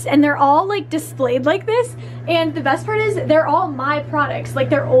products, and they're all like displayed like this. And the best part is they're all my products, like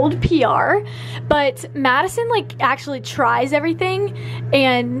they're old PR, but Madison like actually tries everything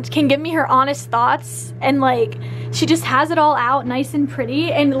and can give me her honest thoughts, and like she just has it all out nice and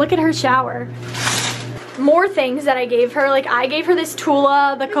pretty. And look at her shower. More things that I gave her, like I gave her this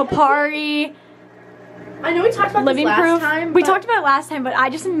Tula, the Kopari. I know we talked about living this last proof. time. We talked about it last time, but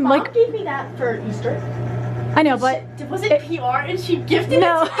I just am Mom like, gave me that for Easter. I know, but Was it PR and she gifted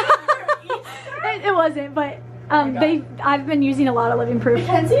no, it to me for Easter? it wasn't. But I've been using a lot of living proof.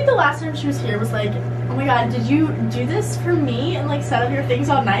 Mackenzie, the last time she was here, was like, oh my god, did you do this for me and like set up your things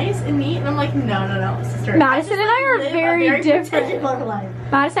all nice and neat? And I'm like, no, sister. Madison and I are very different. particular life.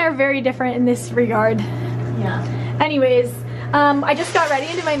 Madison and I are very different in this regard. Yeah. Anyways, I just got ready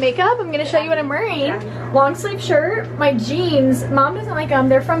and did my makeup. I'm gonna show you what I'm wearing. Long sleeve shirt, my jeans. Mom doesn't like them.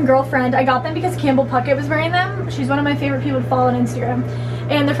 They're from Girlfriend. I got them because Campbell Puckett was wearing them. She's one of my favorite people to follow on Instagram.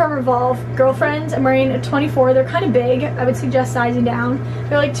 And they're from Revolve. Girlfriend. I'm wearing a 24. They're kind of big. I would suggest sizing down.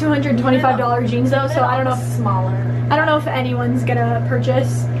 They're like $225 jeans though, so I don't know if smaller. I don't know if anyone's gonna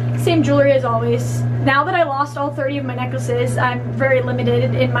purchase Same jewelry as always. Now that I lost all 30 of my necklaces, I'm very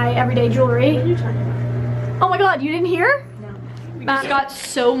limited in my everyday jewelry. What are you talking about? Oh my god, you didn't hear? Matt got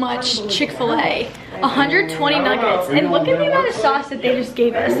so much Chick-fil-A, 120 nuggets, and look at the amount of sauce that they just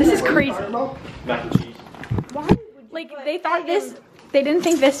gave us. This is crazy. Like, they thought this, they didn't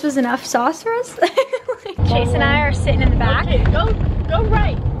think this was enough sauce for us. Chase and I are sitting in the back. Okay, go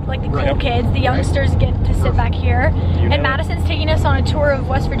right. Like the cool kids, the youngsters get to sit back here. And Madison's taking us on a tour of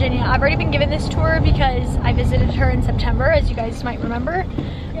West Virginia. I've already been given this tour because I visited her in September, as you guys might remember.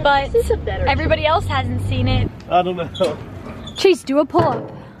 But everybody else hasn't seen it. I don't know. Chase, do a pull-up.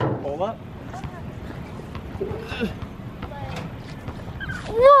 Pull up?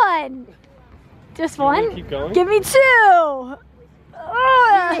 One. Just one? Keep going? Give me two.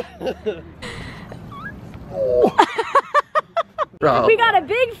 We got a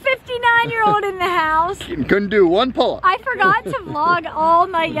big 59-year-old in the house. Couldn't do one pull-up. I forgot to vlog all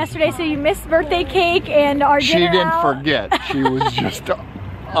night yesterday, so you missed birthday cake and our dinner She didn't out. forget. She was just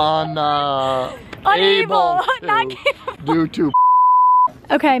unable Not due to.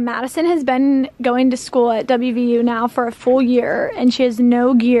 Okay, Madison has been going to school at WVU now for a full year, and she has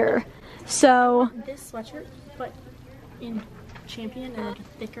no gear. So This sweatshirt, but in Champion and like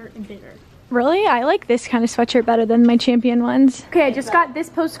thicker and bigger. really, I like this kind of sweatshirt better than my Champion ones. Okay, I just got this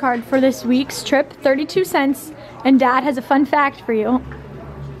postcard for this week's trip, 32 cents, and Dad has a fun fact for you.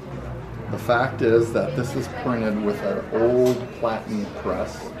 The fact is that this is printed with an old platen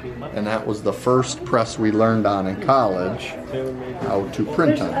press, and that was the first press we learned on in college how to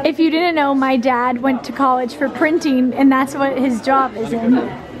print on. If you didn't know, my dad went to college for printing, and that's what his job is in.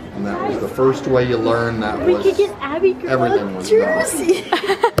 And that was the first way you learned that was everything was done.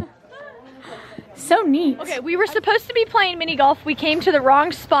 So neat. Okay, we were supposed to be playing mini golf. We came to the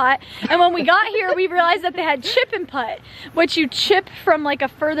wrong spot, and when we got here, we realized that they had chip and putt, which you chip from like a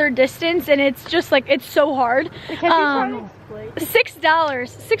further distance, and it's just like, it's so hard.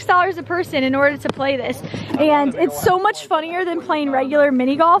 $6 a person in order to play this, and it's so much funnier than playing regular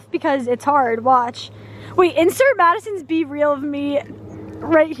mini golf because it's hard. Watch. Wait, insert Madison's Be Real of Me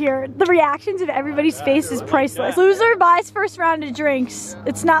right here. The reactions of everybody's face is priceless. Loser buys first round of drinks.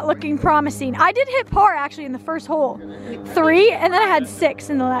 It's not looking promising. I did hit par actually in the first hole. 3, and then I had 6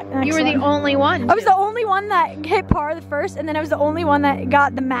 in the next You were the only one. I was the only one that hit par the first, and then I was the only one that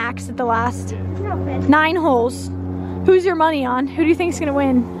got the max at the last 9 holes. Who's your money on? Who do you think's gonna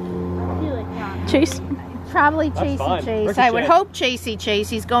win? Chase? Probably Chase. I would hope Chase.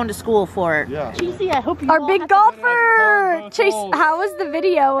 He's going to school for it. Yeah. Chasey, I hope you Our big golfer! Chase, how was the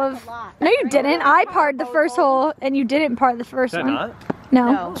video of... No, you didn't. I parred the first hole, and you didn't par the first one. Not?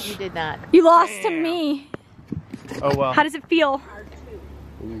 No. No, you did not. You lost to me. Oh well. How does it feel?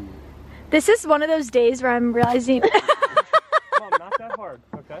 This is one of those days where I'm realizing... Come on, not that hard,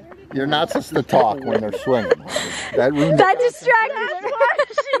 okay? You're not supposed to talk when they're swinging. That distracted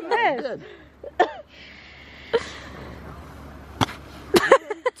me.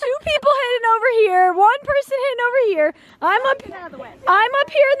 Two people hitting over here, one person hitting over here. I'm up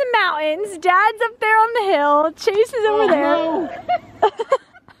here in the mountains. Dad's up there on the hill. Chase is over there.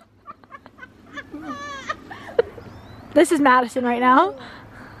 This is Madison right now.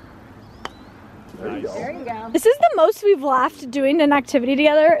 There you go. This is the most we've laughed doing an activity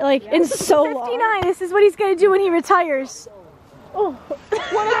together, like in so long. 59. This is what he's gonna do when he retires. Oh,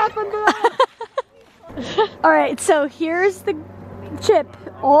 what happened to that? All right, so here's the chip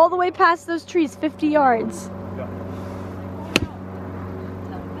all the way past those trees, 50 yards.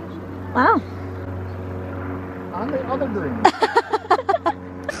 Wow. On the other green.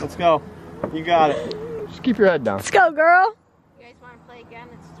 Let's go. You got it. Just keep your head down. Let's go, girl. You guys want to play again?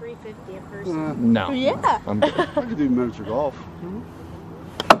 It's $3.50 a person. No. Yeah. I'm good. I could do miniature golf.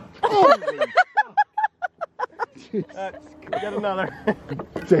 Get another.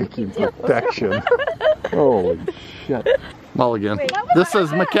 Taking perfection. Holy shit. Mulligan. This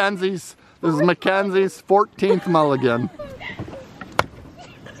is Mackenzie's 14th mulligan.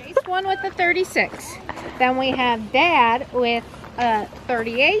 Chase won with a 36. Then we have Dad with a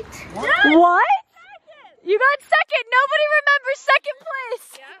 38. What? You got second. Nobody remembers second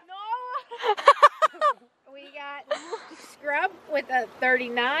place. No. We got Scrub with a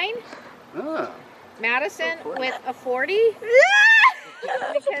 39. Madison with a 40.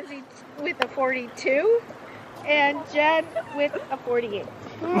 Mackenzie with a 42. And Jen with a 48.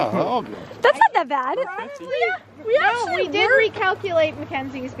 Oh, good. That's not that bad. We did recalculate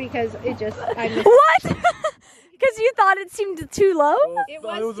Mackenzie's because it just, I missed. What? Because you thought it seemed too low? It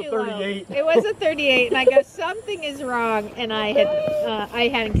was too low. It was a 38, and I go, something is wrong, and I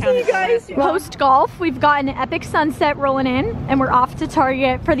hadn't counted. So guys, post golf, we've got an epic sunset rolling in, and we're off to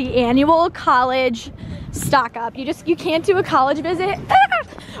Target for the annual college stock up. You can't do a college visit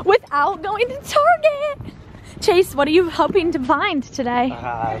without going to Target. Chase, what are you hoping to find today?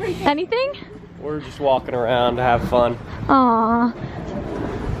 Anything? We're just walking around to have fun. Aww.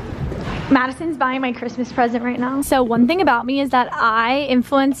 Madison's buying my Christmas present right now. So one thing about me is that I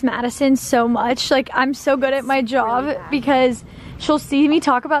influence Madison so much. Like, I'm so good at my job because she'll see me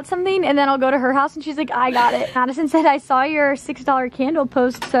talk about something and then I'll go to her house and she's like, I got it. Madison said, I saw your $6 candle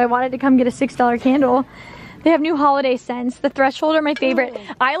post, so I wanted to come get a $6 candle. They have new holiday scents. The Threshold are my favorite.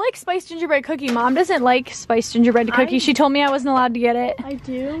 I like spiced gingerbread cookie. Mom doesn't like spiced gingerbread cookie. She told me I wasn't allowed to get it. I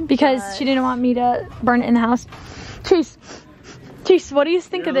do. Because she didn't want me to burn it in the house. Chase, what do you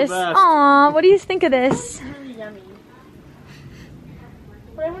think of this? Aw, what do you think of this? It's really yummy.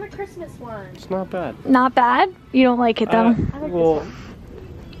 But I want a Christmas one. It's not bad. Not bad? You don't like it though? I like this one.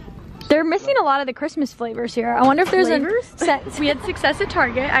 They're missing a lot of the Christmas flavors here. I wonder if there's we had success at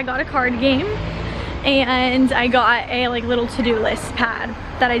Target. I got a card game and I got a little to-do list pad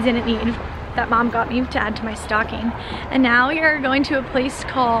that I didn't need, that Mom got me to add to my stocking. And now we are going to a place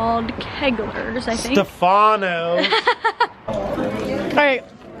called Kegler's, I think. Stefano's. Alright,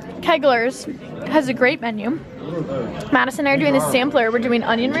 Kegler's has a great menu. Madison and I are doing the sampler. We're doing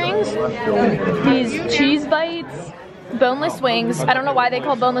onion rings, these cheese bites, boneless wings. I don't know why they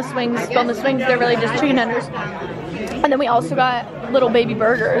call boneless wings. They're really just chicken tenders. And then we also got little baby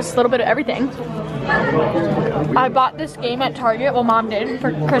burgers, a little bit of everything. I bought this game at Target, well Mom did,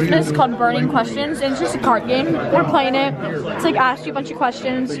 for Christmas called Burning Questions, and it's just a card game. We're playing it. It's like ask you a bunch of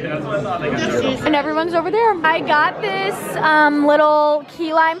questions and everyone's over there. I got this little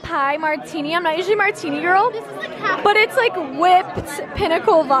key lime pie martini. I'm not usually a martini girl, but it's like whipped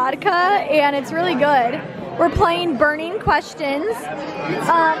Pinnacle vodka and it's really good. We're playing Burning Questions.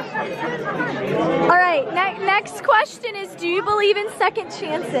 All right, next question is, do you believe in second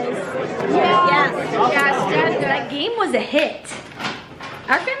chances? Yes. That game was a hit.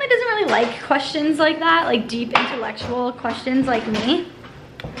 Our family doesn't really like questions like that, like deep intellectual questions like me.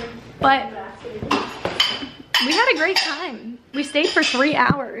 But we had a great time. We stayed for 3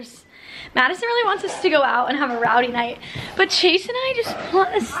 hours. Madison really wants us to go out and have a rowdy night, but Chase and I just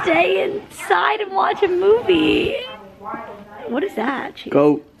want to stay inside and watch a movie. What is that, Chase?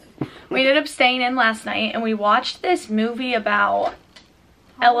 Go. We ended up staying in last night and we watched this movie about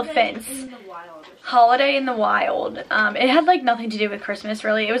elephants. Holiday in the Wild. It had like nothing to do with Christmas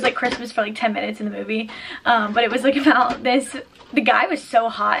really. It was like Christmas for like 10 minutes in the movie. But it was like about this, the guy was so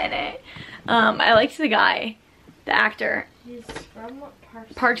hot in it. I liked the guy, the actor. He's from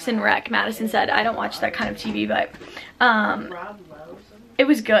Parks and Rec, Madison said. I don't watch that kind of TV, but it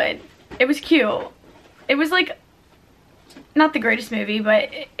was good. It was cute. It was like not the greatest movie, but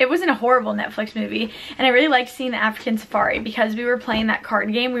it wasn't a horrible Netflix movie. And I really liked seeing the African safari because we were playing that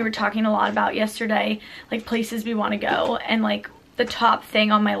card game we were talking a lot about yesterday, like places we want to go, and like the top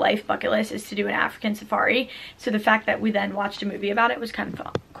thing on my life bucket list is to do an African safari. So the fact that we then watched a movie about it was kind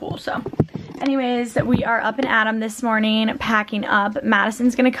of cool. So anyways, we are up and at 'em this morning, packing up.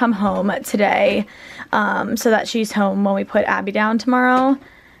 Madison's gonna come home today so that she's home when we put Abby down tomorrow.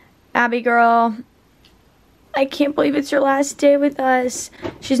 Abby girl, I can't believe it's your last day with us.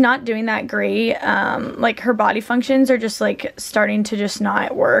 She's not doing that great. Like her body functions are just like starting to just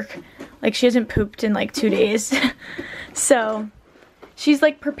not work. Like she hasn't pooped in like 2 days. So she's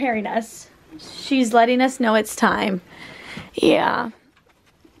like preparing us. She's letting us know it's time. Yeah.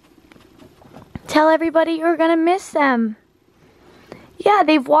 Tell everybody you're gonna miss them. Yeah,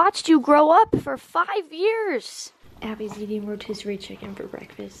 they've watched you grow up for 5 years. Abby's eating rotisserie chicken for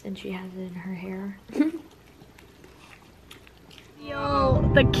breakfast and she has it in her hair. Yo,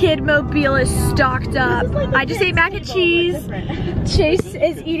 the kid mobile is stocked up. I just ate mac and cheese. Chase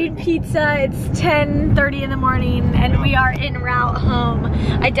is eating pizza. It's 10:30 in the morning and we are en route home.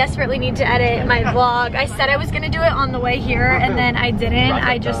 I desperately need to edit my vlog. I said I was gonna do it on the way here and then I didn't.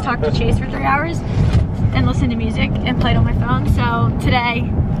 I just talked to Chase for 3 hours and listened to music and played on my phone. So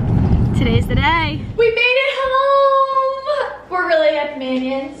today's the day. We made it home. We're really at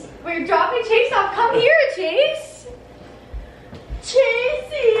Minions. We're dropping Chase off. Come here, Chase.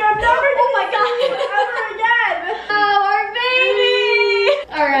 Chasey, I'm never ever again. Oh, our baby.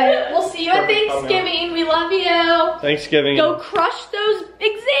 All right, we'll see you at Thanksgiving. We love you. Thanksgiving. Go crush those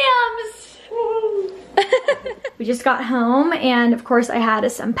exams. We just got home, and of course I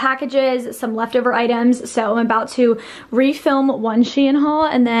had some packages, some leftover items, so I'm about to refilm one Shein haul,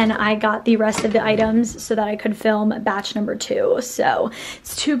 and then I got the rest of the items so that I could film batch number 2. So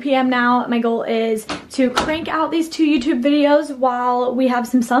it's 2 p.m. now. My goal is to crank out these 2 YouTube videos while we have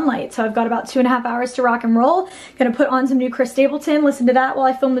some sunlight. So I've got about 2.5 hours to rock and roll. Gonna put on some new Chris Stapleton, listen to that while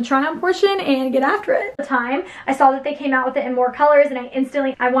I film the try-on portion, and get after it. At the time, I saw that they came out with it in more colors, and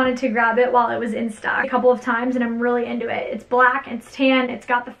I wanted to grab it while it was in stock a couple of times, and I'm really into it. It's black, it's tan, it's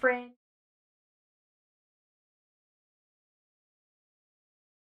got the fringe.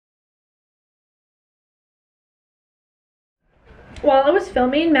 While I was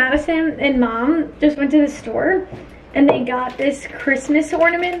filming, Madison and Mom just went to the store and they got this Christmas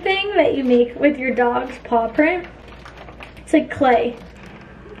ornament thing that you make with your dog's paw print. It's like clay.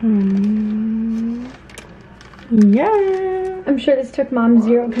 Yeah. I'm sure this took Mom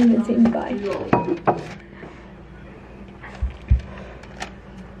 0 convincing to buy.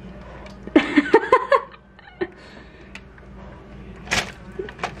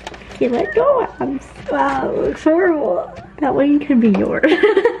 You let go, Abs. Wow, it looks horrible. That one could be yours.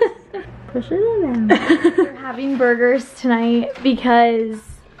 Push it in there. We're having burgers tonight because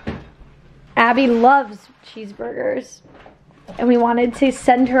Abby loves cheeseburgers. And we wanted to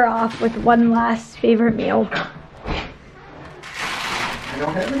send her off with one last favorite meal. I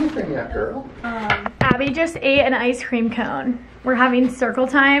don't have anything yet, girl. Abby just ate an ice cream cone. We're having circle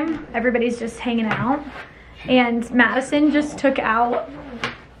time. Everybody's just hanging out. And Madison just took out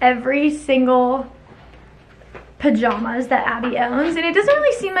every single pajamas that Abby owns, and it doesn't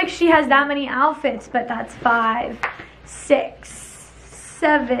really seem like she has that many outfits, but that's 5, 6,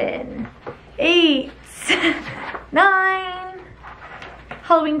 7, 8, 9,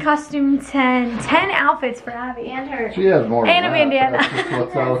 Halloween costume 10 outfits for Abby. And her. She has more and than a bandana. That's just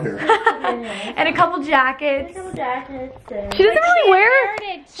what's out here. And a couple jackets. She doesn't really wear.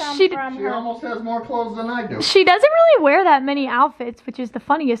 She almost has more clothes than I do. She doesn't really wear that many outfits, which is the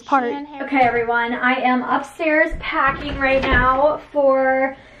funniest part. Okay, everyone, I am upstairs packing right now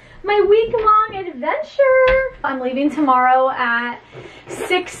for my week-long adventure. I'm leaving tomorrow at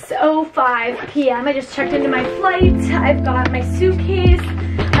 6:05 p.m. I just checked into my flight. I've got my suitcase.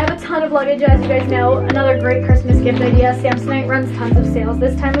 I have a ton of luggage, as you guys know. Another great Christmas gift idea. Samsonite runs tons of sales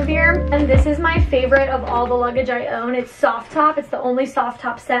this time of year. And this is my favorite of all the luggage I own. It's soft top. It's the only soft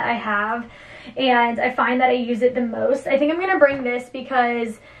top set I have. And I find that I use it the most. I think I'm going to bring this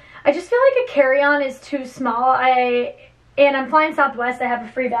because I just feel like a carry-on is too small. And I'm flying Southwest, I have a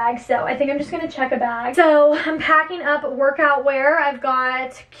free bag, so I think I'm just gonna check a bag. So I'm packing up workout wear. I've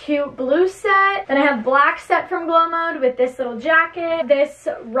got cute blue set, then I have black set from Glow Mode with this little jacket, this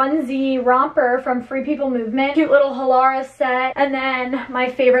Runzy romper from Free People Movement, cute little Halara set, and then my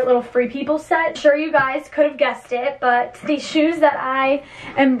favorite little Free People set. Sure, you guys could have guessed it, but the shoes that I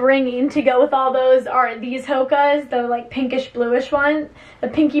am bringing to go with all those are these Hoka's, the like pinkish bluish one, the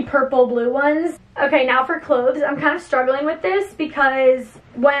pinky purple blue ones. Okay, now for clothes. I'm kind of struggling with this because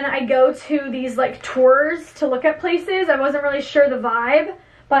when I go to these like tours to look at places, I wasn't really sure the vibe,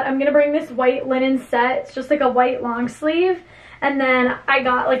 but I'm gonna bring this white linen set. It's just like a white long sleeve. And then I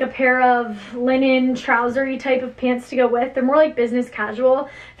got like a pair of linen trousery type of pants to go with. They're more like business casual.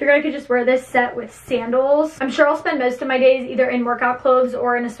 Figured I could just wear this set with sandals. I'm sure I'll spend most of my days either in workout clothes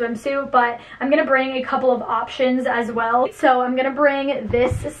or in a swimsuit, but I'm gonna bring a couple of options as well. So I'm gonna bring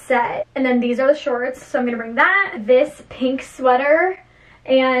this set, and then these are the shorts. So I'm gonna bring that, this pink sweater,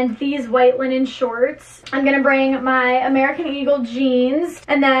 and these white linen shorts. I'm gonna bring my American Eagle jeans,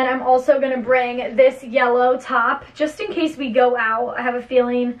 and then I'm also gonna bring this yellow top just in case we go out. I have a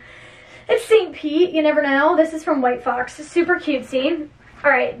feeling it's St. Pete, you never know. This is from White Fox, super cutesy.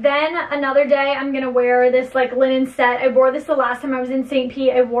 All right, then another day I'm gonna wear this like linen set. I wore this the last time I was in St.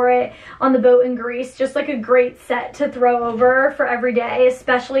 Pete. I wore it on the boat in Greece, just like a great set to throw over for every day,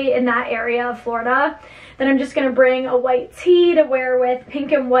 especially in that area of Florida. Then I'm just gonna bring a white tee to wear with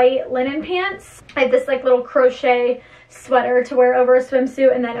pink and white linen pants. I have this like little crochet sweater to wear over a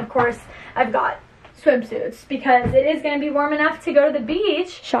swimsuit, and then of course I've got swimsuits because it is gonna be warm enough to go to the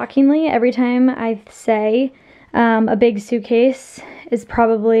beach. Shockingly, every time I say a big suitcase is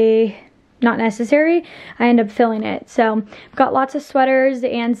probably not necessary, I end up filling it. So I've got lots of sweaters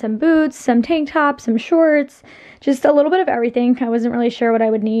and some boots, some tank tops, some shorts, just a little bit of everything. I wasn't really sure what I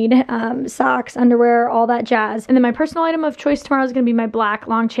would need. Socks, underwear, all that jazz. And then my personal item of choice tomorrow is gonna be my black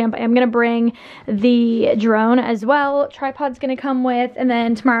Longchamp. I am gonna bring the drone as well. Tripod's gonna come with, and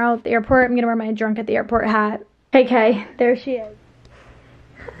then tomorrow at the airport, I'm gonna wear my drunk at the airport hat. Hey Kay, there she is.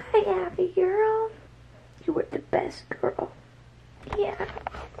 Hi Abby girl. You were the best girl. Yeah.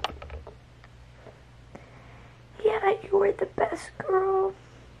 Yeah, you were the best girl.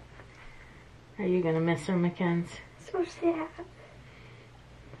 Are you gonna miss her, McKenz? So sad.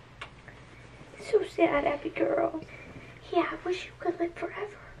 So sad, Abby girl. Yeah, I wish you could live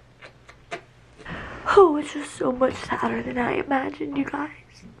forever. Oh, it's just so much sadder than I imagined, you guys.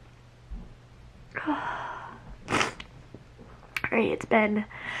 Alright, it's been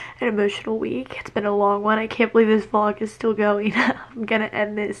an emotional week. It's been a long one. I can't believe this vlog is still going. I'm gonna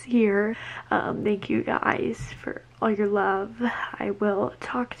end this here. Thank you guys for all your love. I will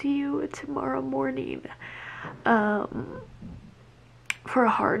talk to you tomorrow morning. For a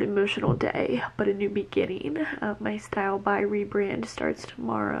hard emotional day, but a new beginning. My Style by rebrand starts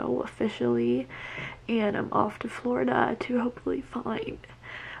tomorrow officially, and I'm off to Florida to hopefully find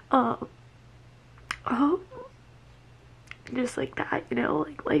just like that, you know,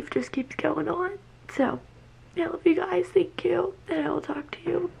 like life just keeps going on. So I love you guys, thank you, and I will talk to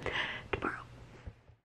you tomorrow.